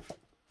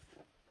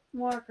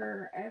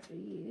marker after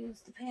you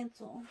use the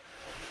pencil.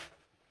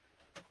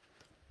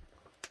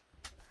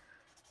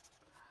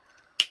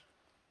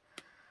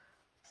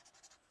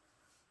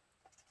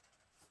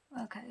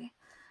 Okay.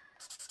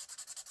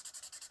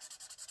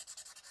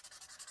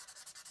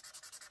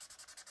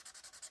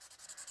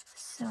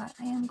 So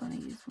I am going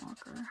to use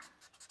marker.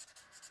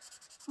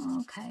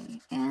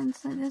 Okay, and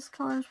so this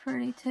color's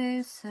pretty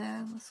too, so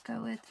let's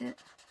go with it.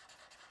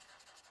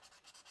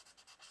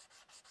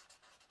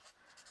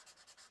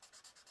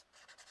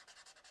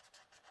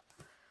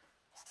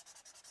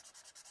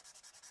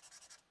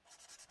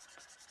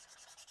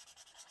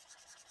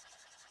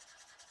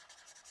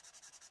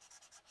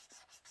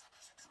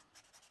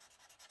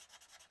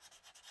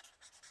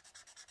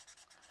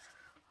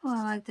 Oh,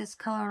 I like this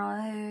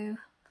color.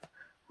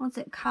 What's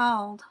it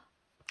called?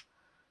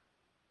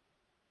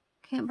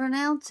 Can't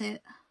pronounce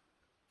it.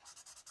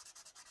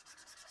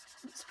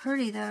 It's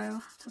pretty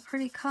though. It's a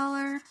pretty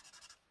color.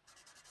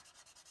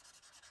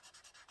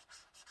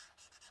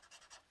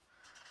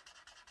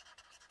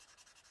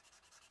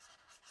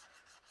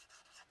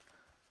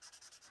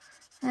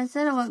 I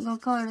said I wasn't going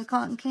to color the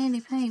cotton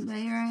candy paint, but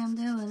here I am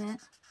doing it.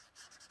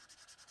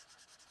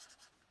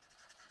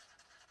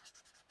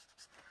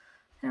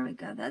 There we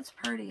go. That's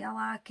pretty. I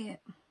like it.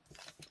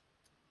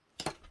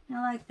 I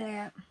like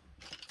that.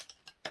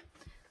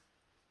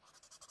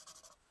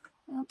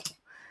 Yep.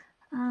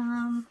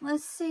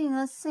 Let's see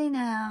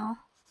now.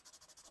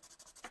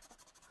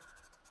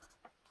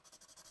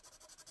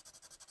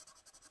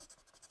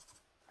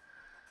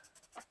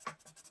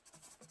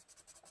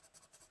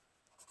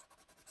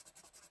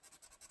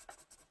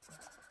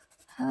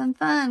 Having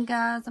fun,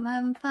 guys. I'm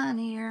having fun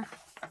here.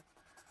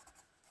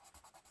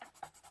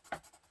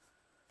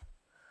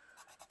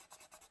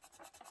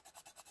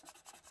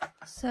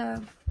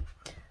 So,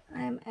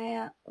 I'm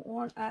at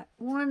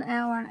 1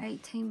 hour and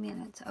 18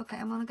 minutes. Okay,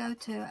 I'm going to go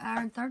to an hour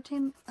and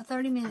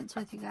 30 minutes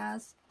with you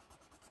guys.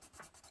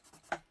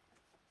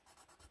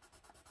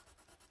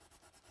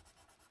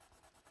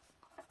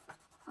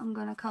 I'm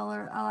going to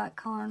color, I like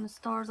coloring the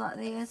stars like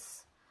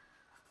this.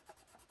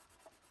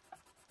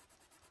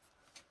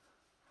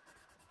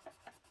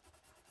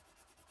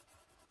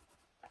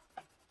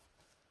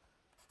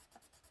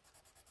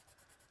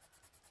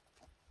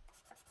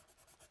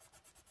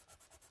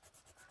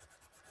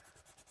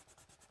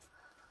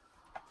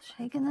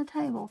 Shaking the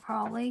table,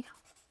 probably.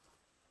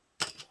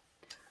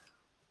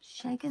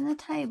 Shaking the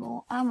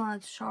table. I'm going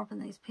to sharpen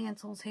these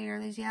pencils here.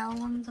 These yellow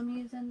ones I'm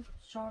using.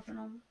 Sharpen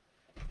them.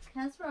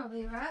 Casper, I'll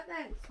be right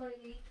back,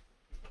 sweetie.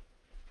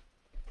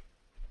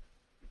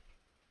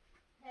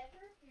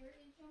 Pepper, here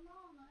is your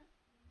mama.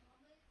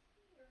 Mama is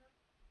here.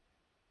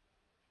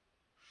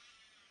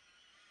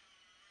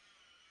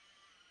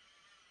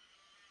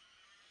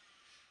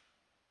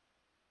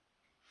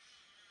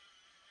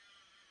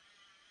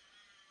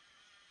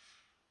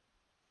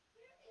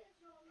 Here is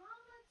your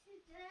mama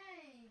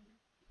today.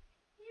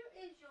 Here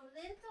is your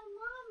little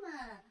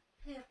mama,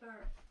 Pepper.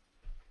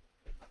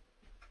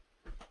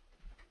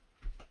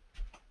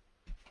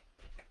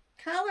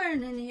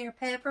 Coloring in here,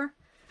 Pepper.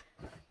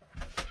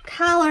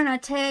 Coloring, I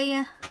tell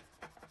you.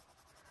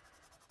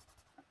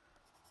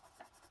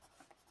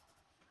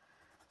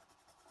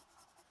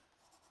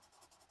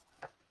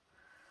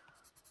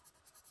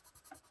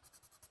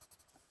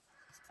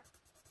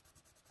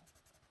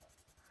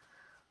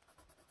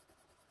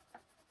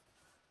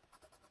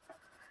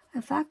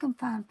 If I can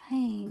find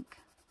pink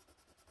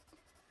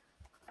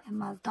in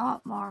my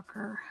dot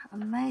marker, I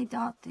may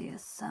dot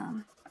this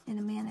in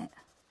a minute.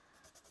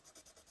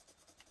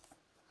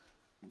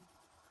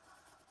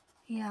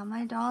 Yeah, I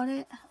may dot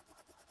it.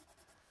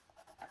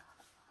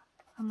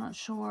 I'm not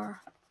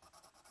sure.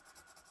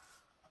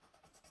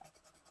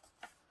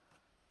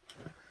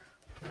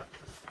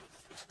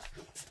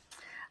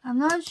 I'm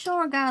not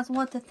sure, guys,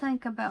 what to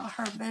think about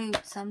her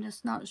boots. I'm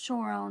just not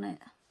sure on it.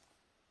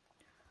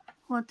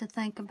 What to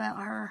think about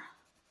her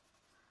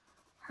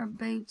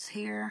boots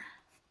here.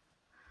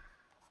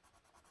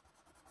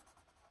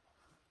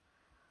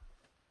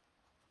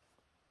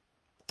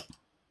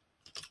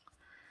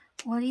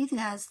 What do you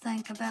guys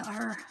think about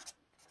her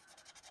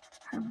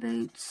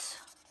boots?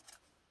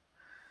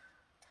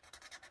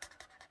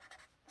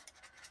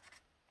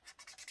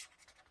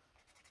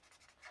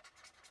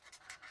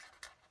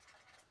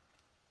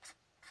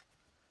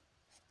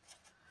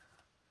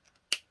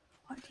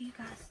 What do you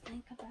guys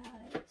think about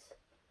it?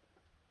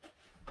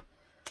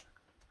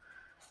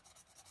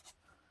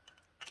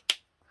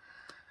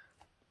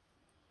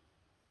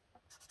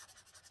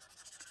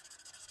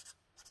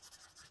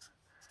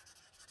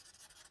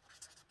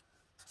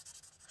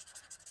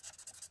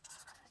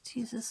 Let's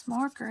use this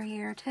marker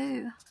here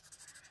too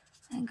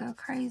and go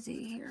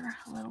crazy here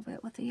a little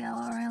bit with the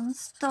yellow around the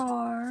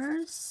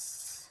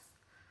stars.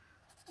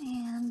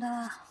 And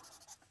I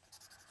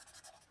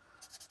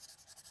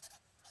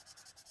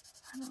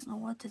don't know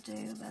what to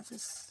do about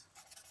this.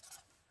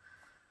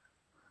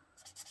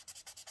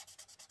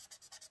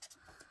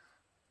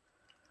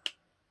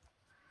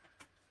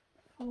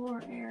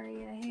 Floor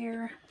area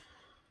here.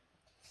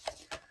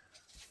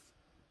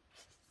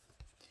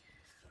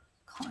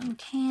 Cotton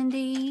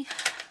candy.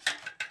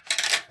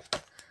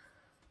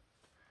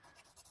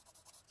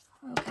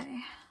 Okay.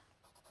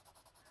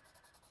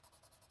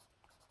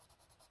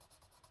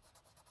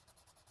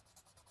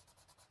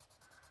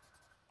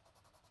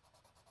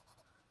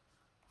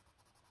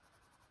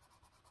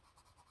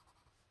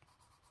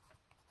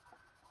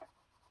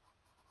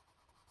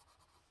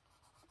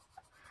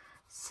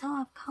 So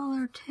I've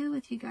colored 2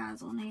 with you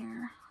guys on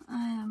here.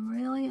 I am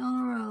really on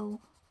a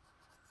roll,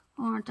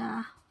 aren't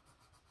I?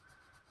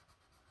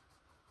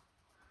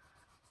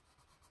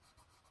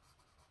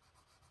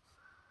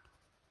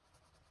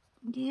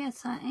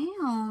 Yes, I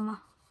am.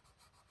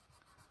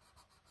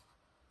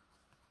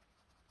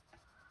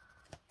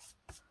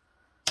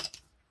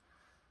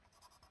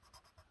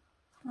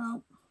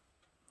 Nope,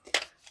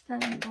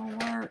 that ain't gonna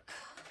work.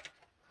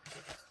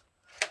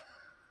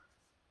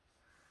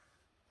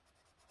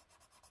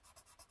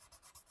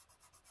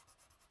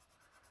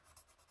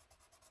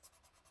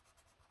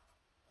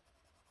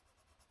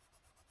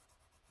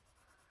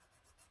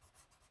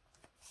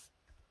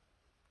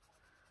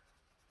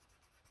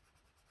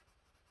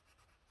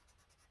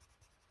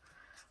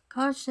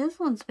 Gosh, this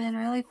one's been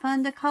really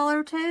fun to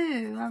color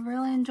too. I've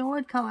really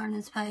enjoyed coloring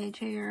this page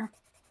here.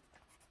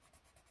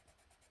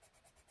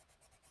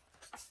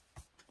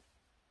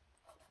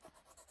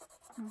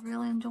 I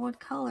really enjoyed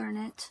coloring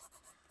it.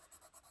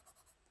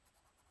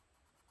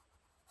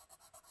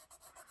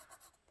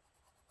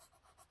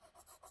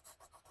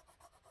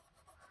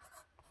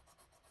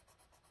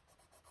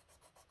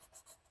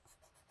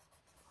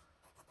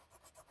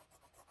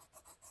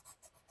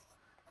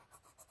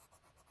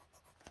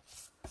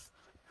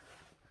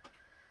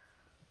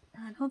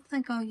 I don't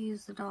think I'll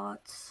use the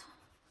dots.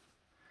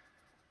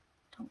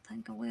 Don't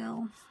think I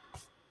will.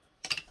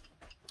 I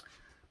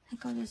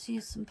think I'll just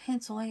use some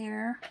pencil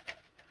here.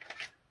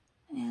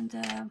 And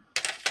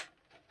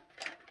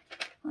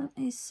let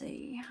me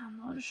see. I'm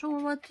not sure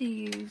what to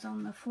use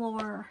on the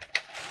floor.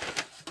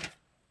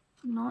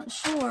 I'm not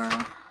sure.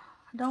 I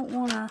don't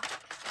want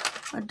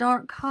a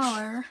dark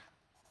color.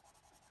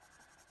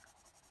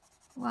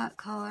 Light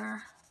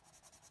color.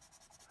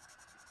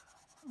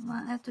 I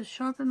might have to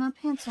sharpen my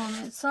pencil on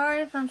it.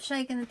 Sorry if I'm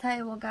shaking the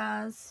table,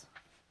 guys.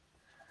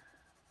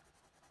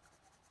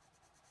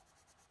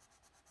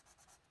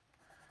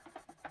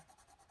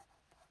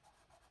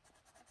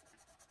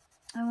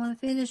 I want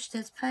to finish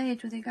this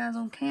page with you guys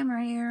on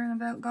camera here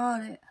and about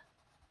got it.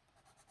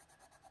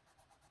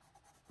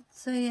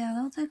 So yeah, I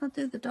don't think I'll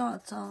do the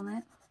dots on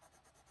it.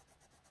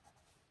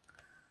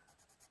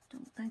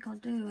 Don't think I'll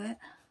do it.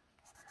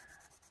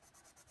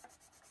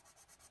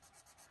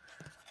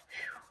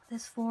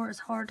 This floor is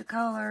hard to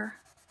color.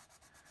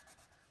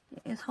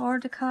 It's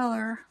hard to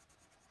color.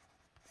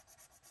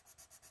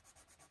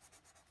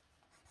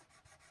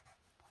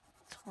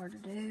 It's hard to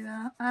do.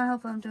 I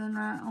hope I'm doing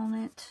right on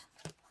it.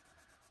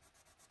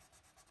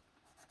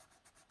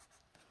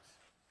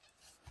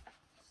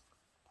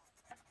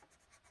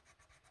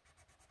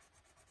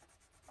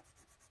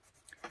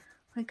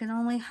 We can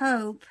only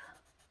hope.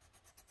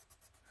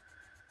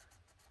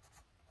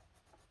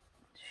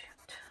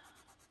 Shoot.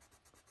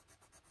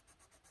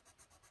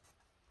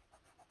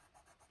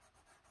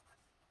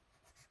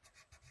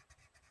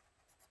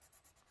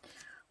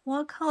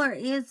 What color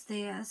is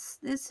this?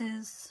 This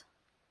is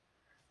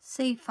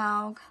sea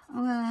fog.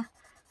 I'll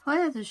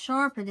have to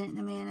sharpen it in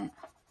a minute.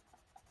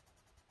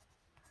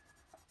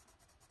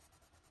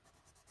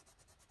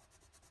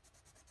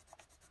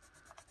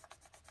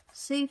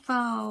 Sea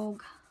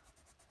Fog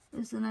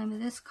is the name of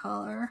this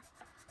color.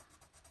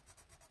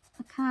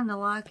 I kind of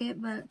like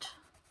it, but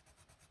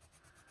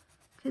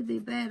could be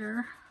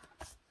better.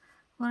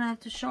 We'll have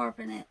to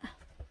sharpen it.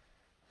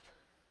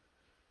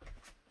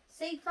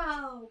 Sea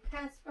Fog,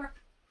 Casper.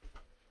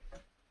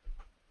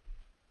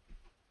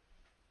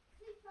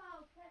 Sea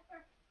Fog,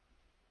 Casper.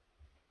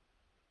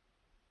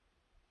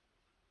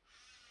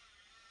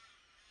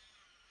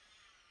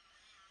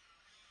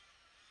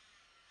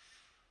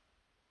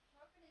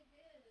 Sharpen it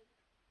good.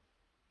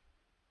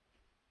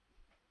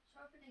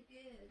 Sharpen it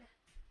good.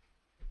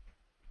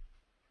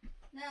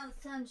 Now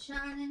the sun's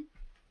shining.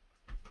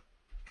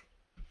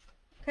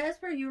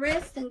 Casper, you're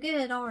resting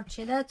good, aren't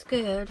you? That's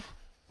good.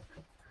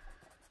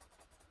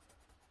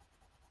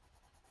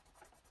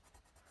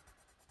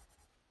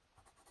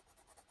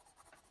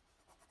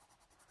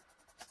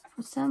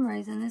 For some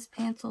reason, this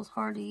pencil's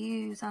hard to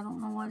use. I don't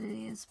know what it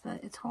is,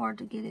 but it's hard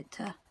to get it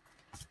to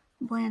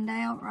blend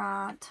out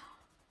right.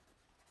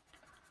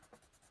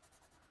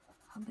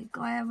 I'll be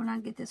glad when I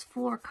get this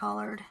floor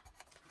colored.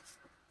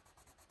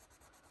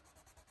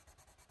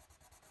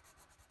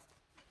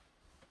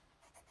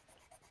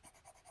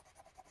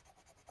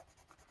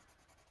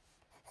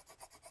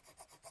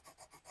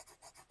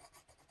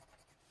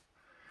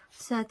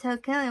 So I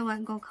told Kelly I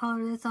wasn't going to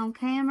color this on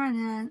camera, and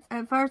then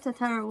at first I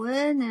told her I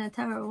would, and then I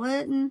told her I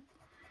wouldn't.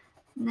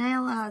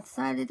 Now I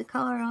decided to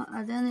color on,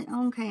 I done it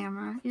on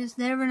camera. You just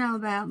never know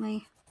about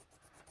me,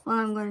 what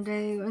I'm going to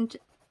do. And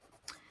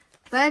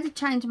but I had to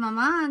change my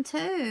mind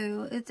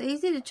too. It's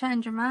easy to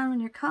change your mind when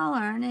you're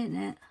coloring, isn't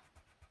it?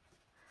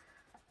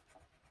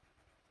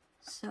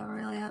 So I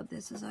really hope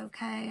this is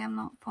okay. I'm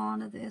not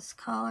fond of this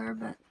color,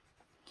 but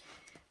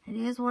it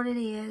is what it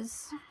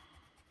is.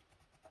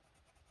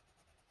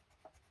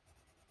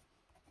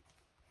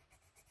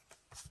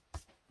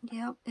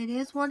 Yep, it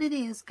is what it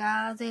is,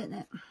 guys, isn't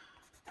it?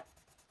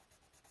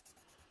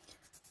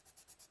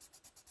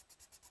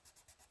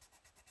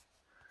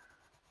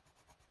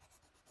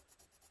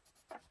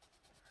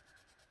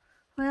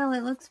 Well,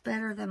 it looks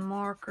better than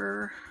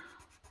marker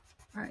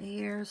right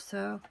here,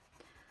 so.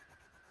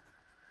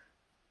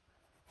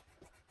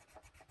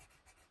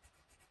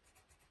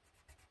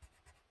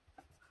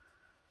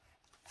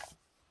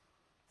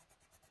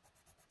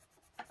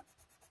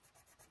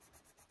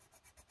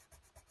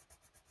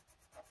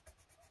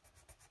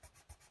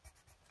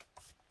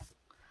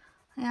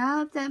 Yeah, I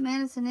hope that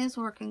medicine is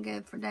working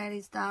good for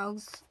Daddy's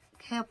dogs.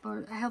 Help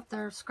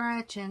their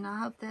scratching. I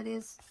hope that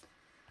is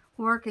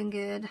working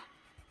good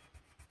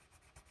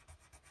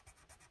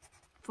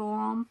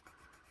for them.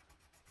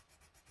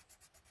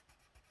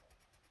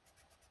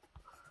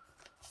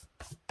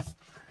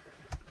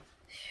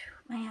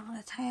 Man,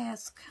 what a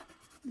task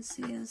this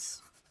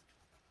is.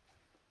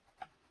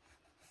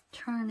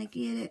 Trying to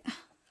get it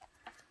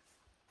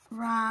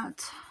right.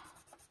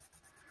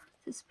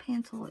 This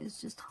pencil is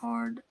just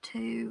hard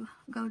to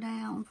go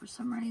down for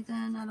some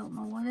reason. I don't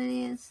know what it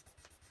is.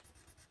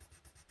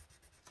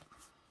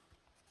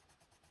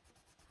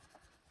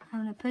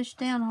 Having to push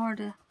down hard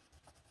to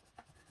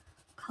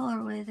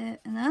color with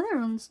it. And the other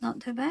one's not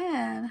too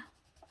bad.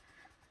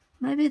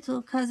 Maybe it's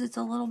because it's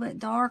a little bit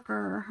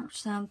darker or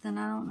something.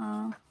 I don't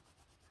know.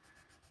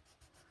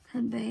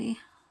 Could be.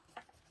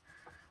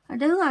 I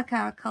do like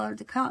how I colored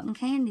the cotton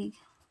candy.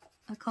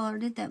 I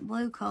colored it that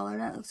blue color.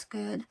 That looks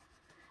good.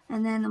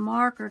 And then the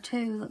marker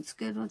too looks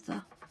good with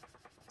the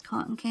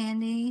cotton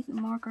candy. The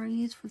marker I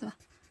used for the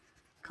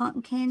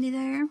cotton candy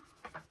there.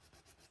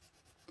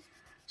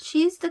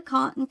 She's the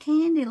cotton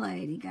candy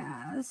lady,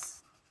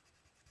 guys.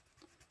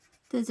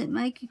 Does it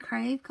make you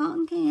crave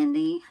cotton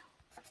candy?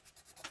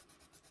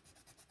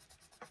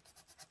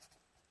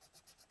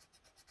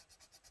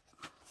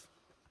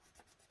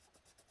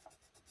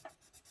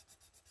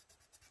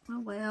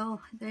 Oh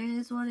well, there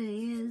is what it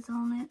is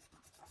on it.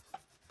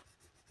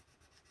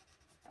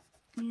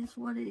 It is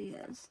what it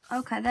is.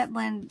 Okay, that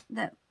blend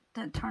that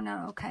turned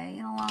out okay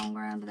in the long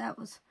run, but that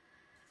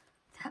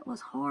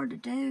was hard to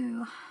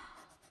do.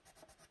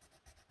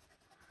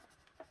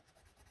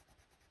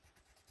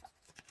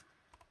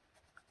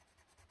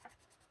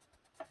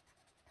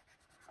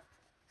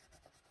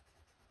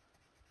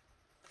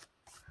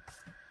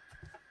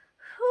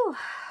 Whew.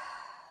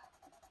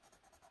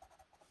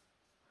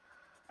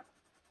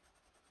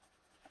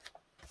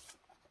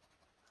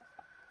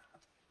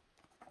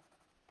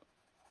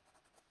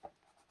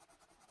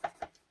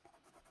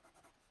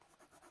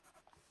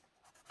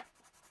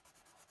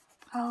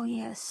 Oh,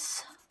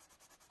 yes.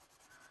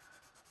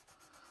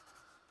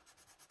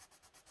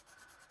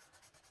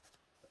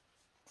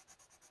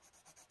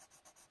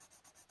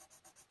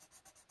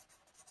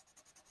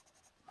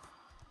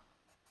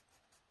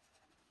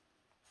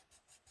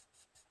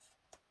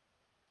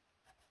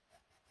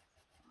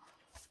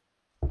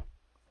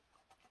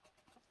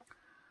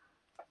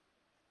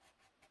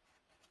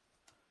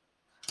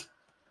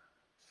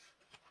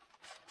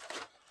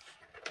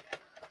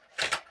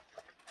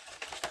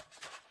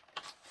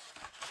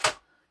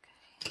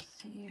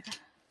 Here.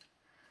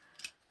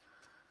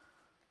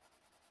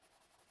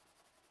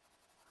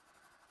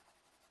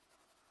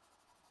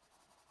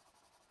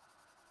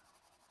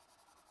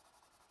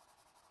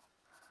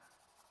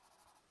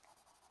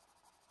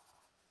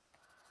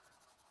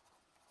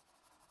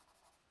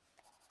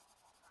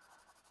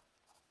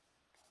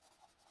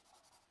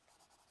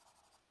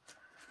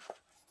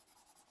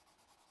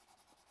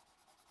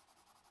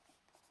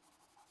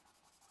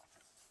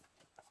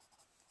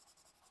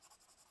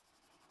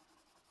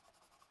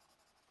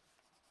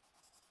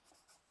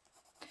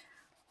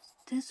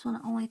 this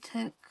one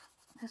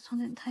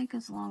didn't take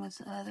as long as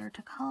the other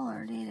to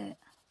color, did it?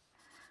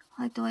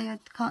 I like the way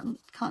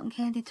cotton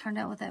candy turned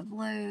out with that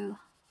blue.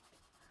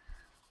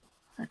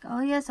 Like,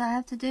 oh yes, I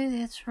have to do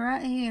this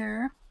right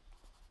here.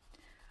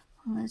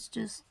 And let's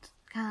just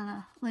kind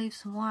of leave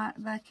some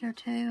white back here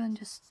too, and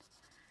just,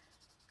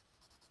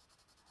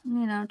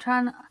 you know,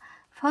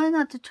 probably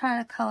not to try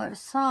to color it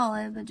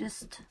solid, but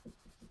just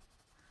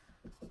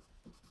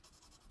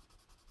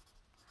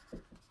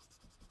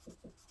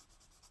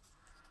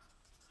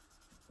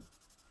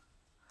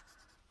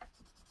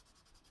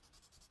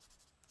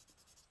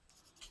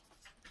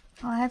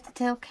I'll have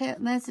to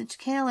message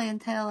Kelly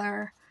and tell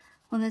her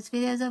when this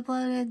video is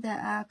uploaded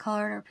that I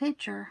colored her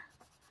picture.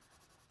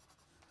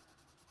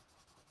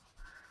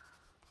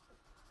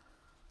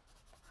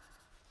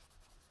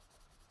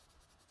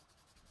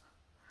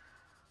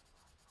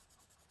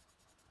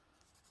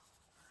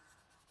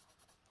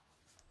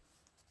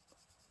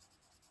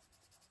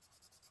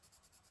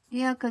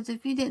 Yeah, because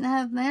if you didn't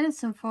have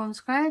medicine for them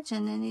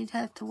scratching, then you'd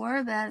have to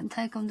worry about it and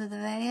take them to the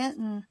vet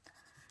and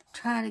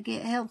try to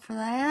get help for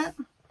that.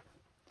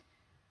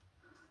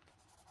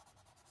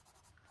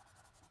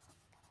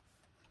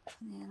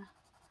 Yeah.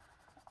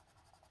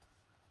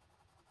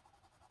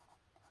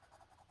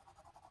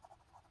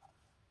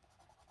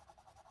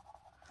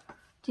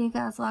 Do you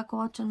guys like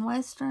watching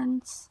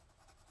westerns?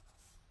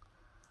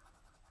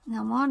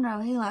 Now, Monroe,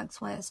 he likes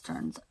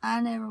westerns.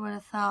 I never would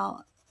have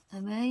thought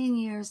a million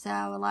years that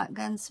I would like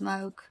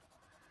Gunsmoke.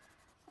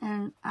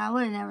 And I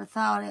would have never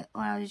thought it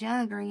when I was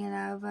younger, you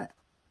know. But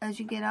as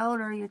you get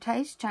older, your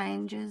taste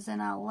changes.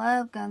 And I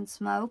love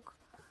Gunsmoke.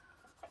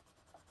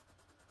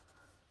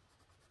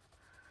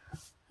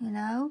 You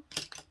know,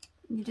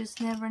 you just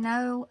never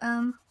know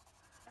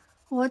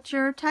what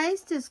your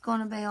taste is going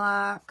to be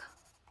like.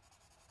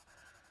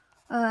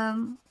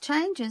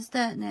 Changes,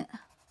 doesn't it?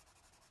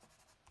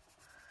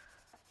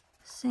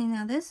 See,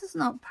 now this is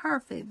not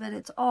perfect, but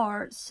it's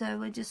art, so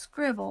we just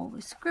scribble.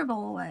 We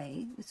scribble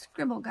away. We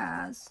scribble,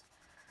 guys.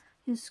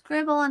 You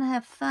scribble and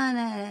have fun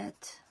at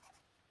it.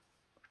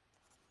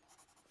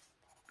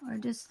 Or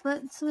just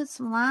put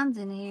some lines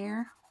in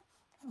here.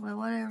 Well,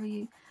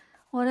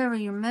 whatever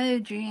your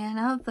mood you're in.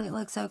 Hopefully it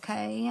looks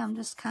okay. I'm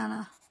just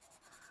kind of...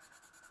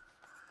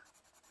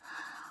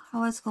 I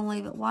was going to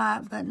leave it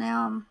white, but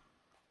now I'm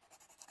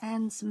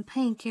adding some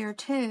pink here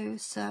too,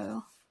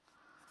 so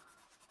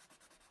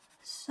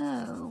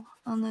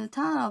on the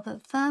title, I'll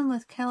put Fun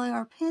with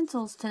Kalour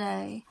Pencils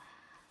today.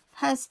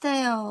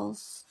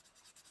 Pastels.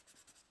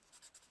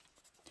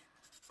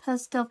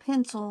 Pastel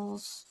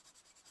pencils.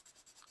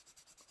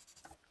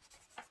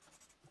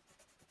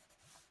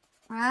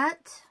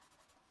 Right?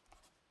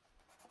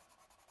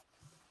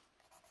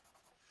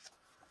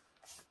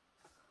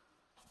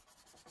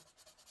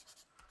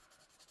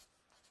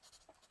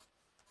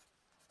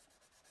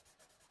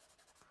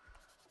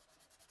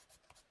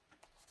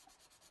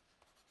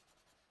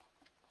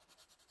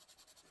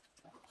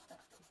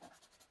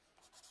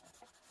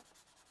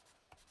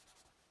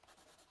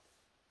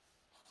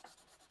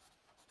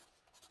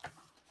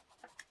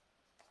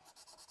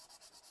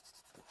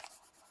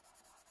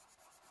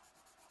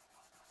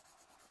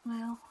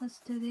 Well, let's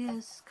do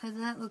this, because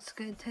that looks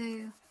good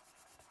too.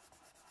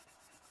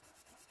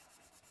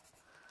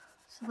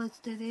 So let's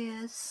do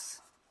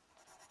this.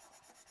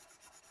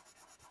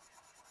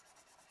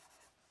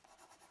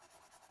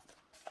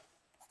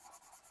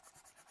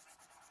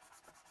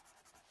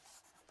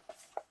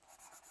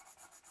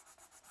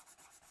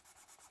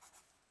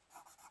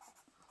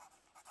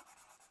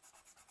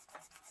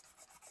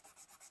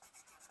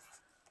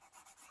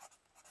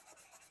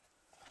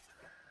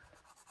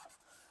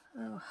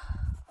 Oh.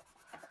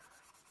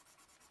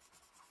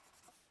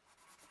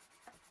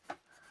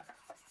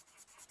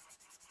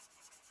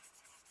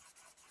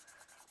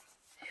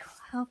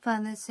 How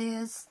fun this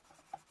is.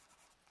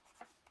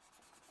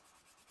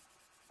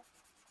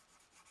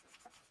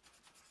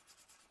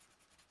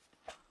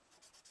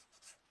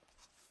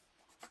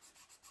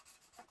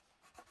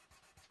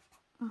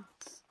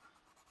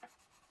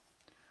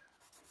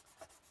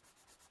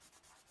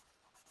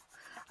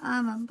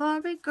 I'm a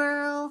Barbie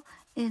girl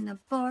in a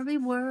Barbie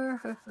world,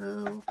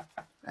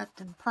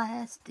 wrapped in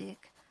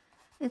plastic.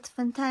 It's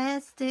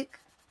fantastic.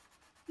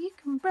 You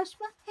can brush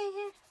my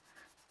hair.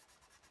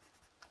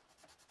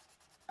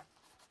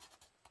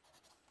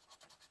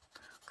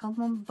 Come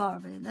on,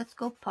 Barbie, let's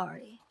go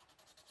party.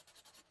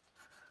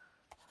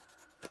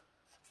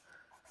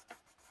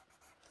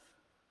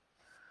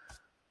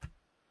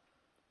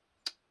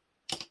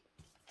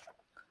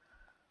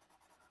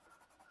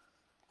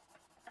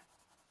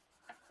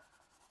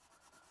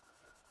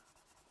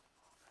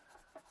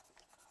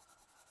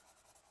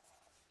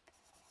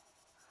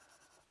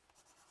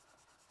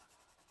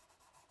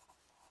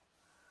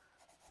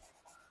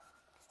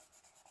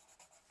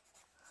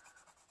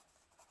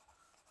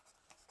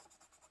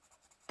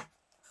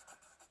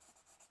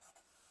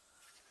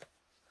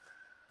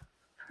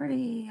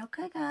 Pretty.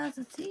 Okay, guys,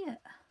 let's see it.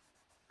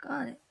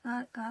 Got it.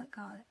 Let's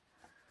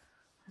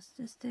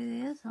just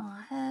do this.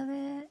 I'll have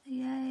it.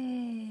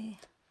 Yay.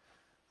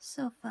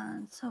 So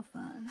fun, so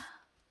fun.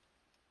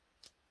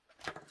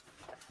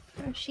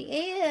 There she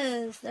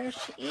is. There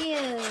she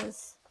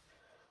is.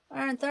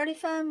 We're in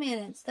 35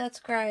 minutes. That's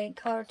great.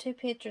 Color 2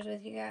 pictures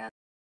with you guys.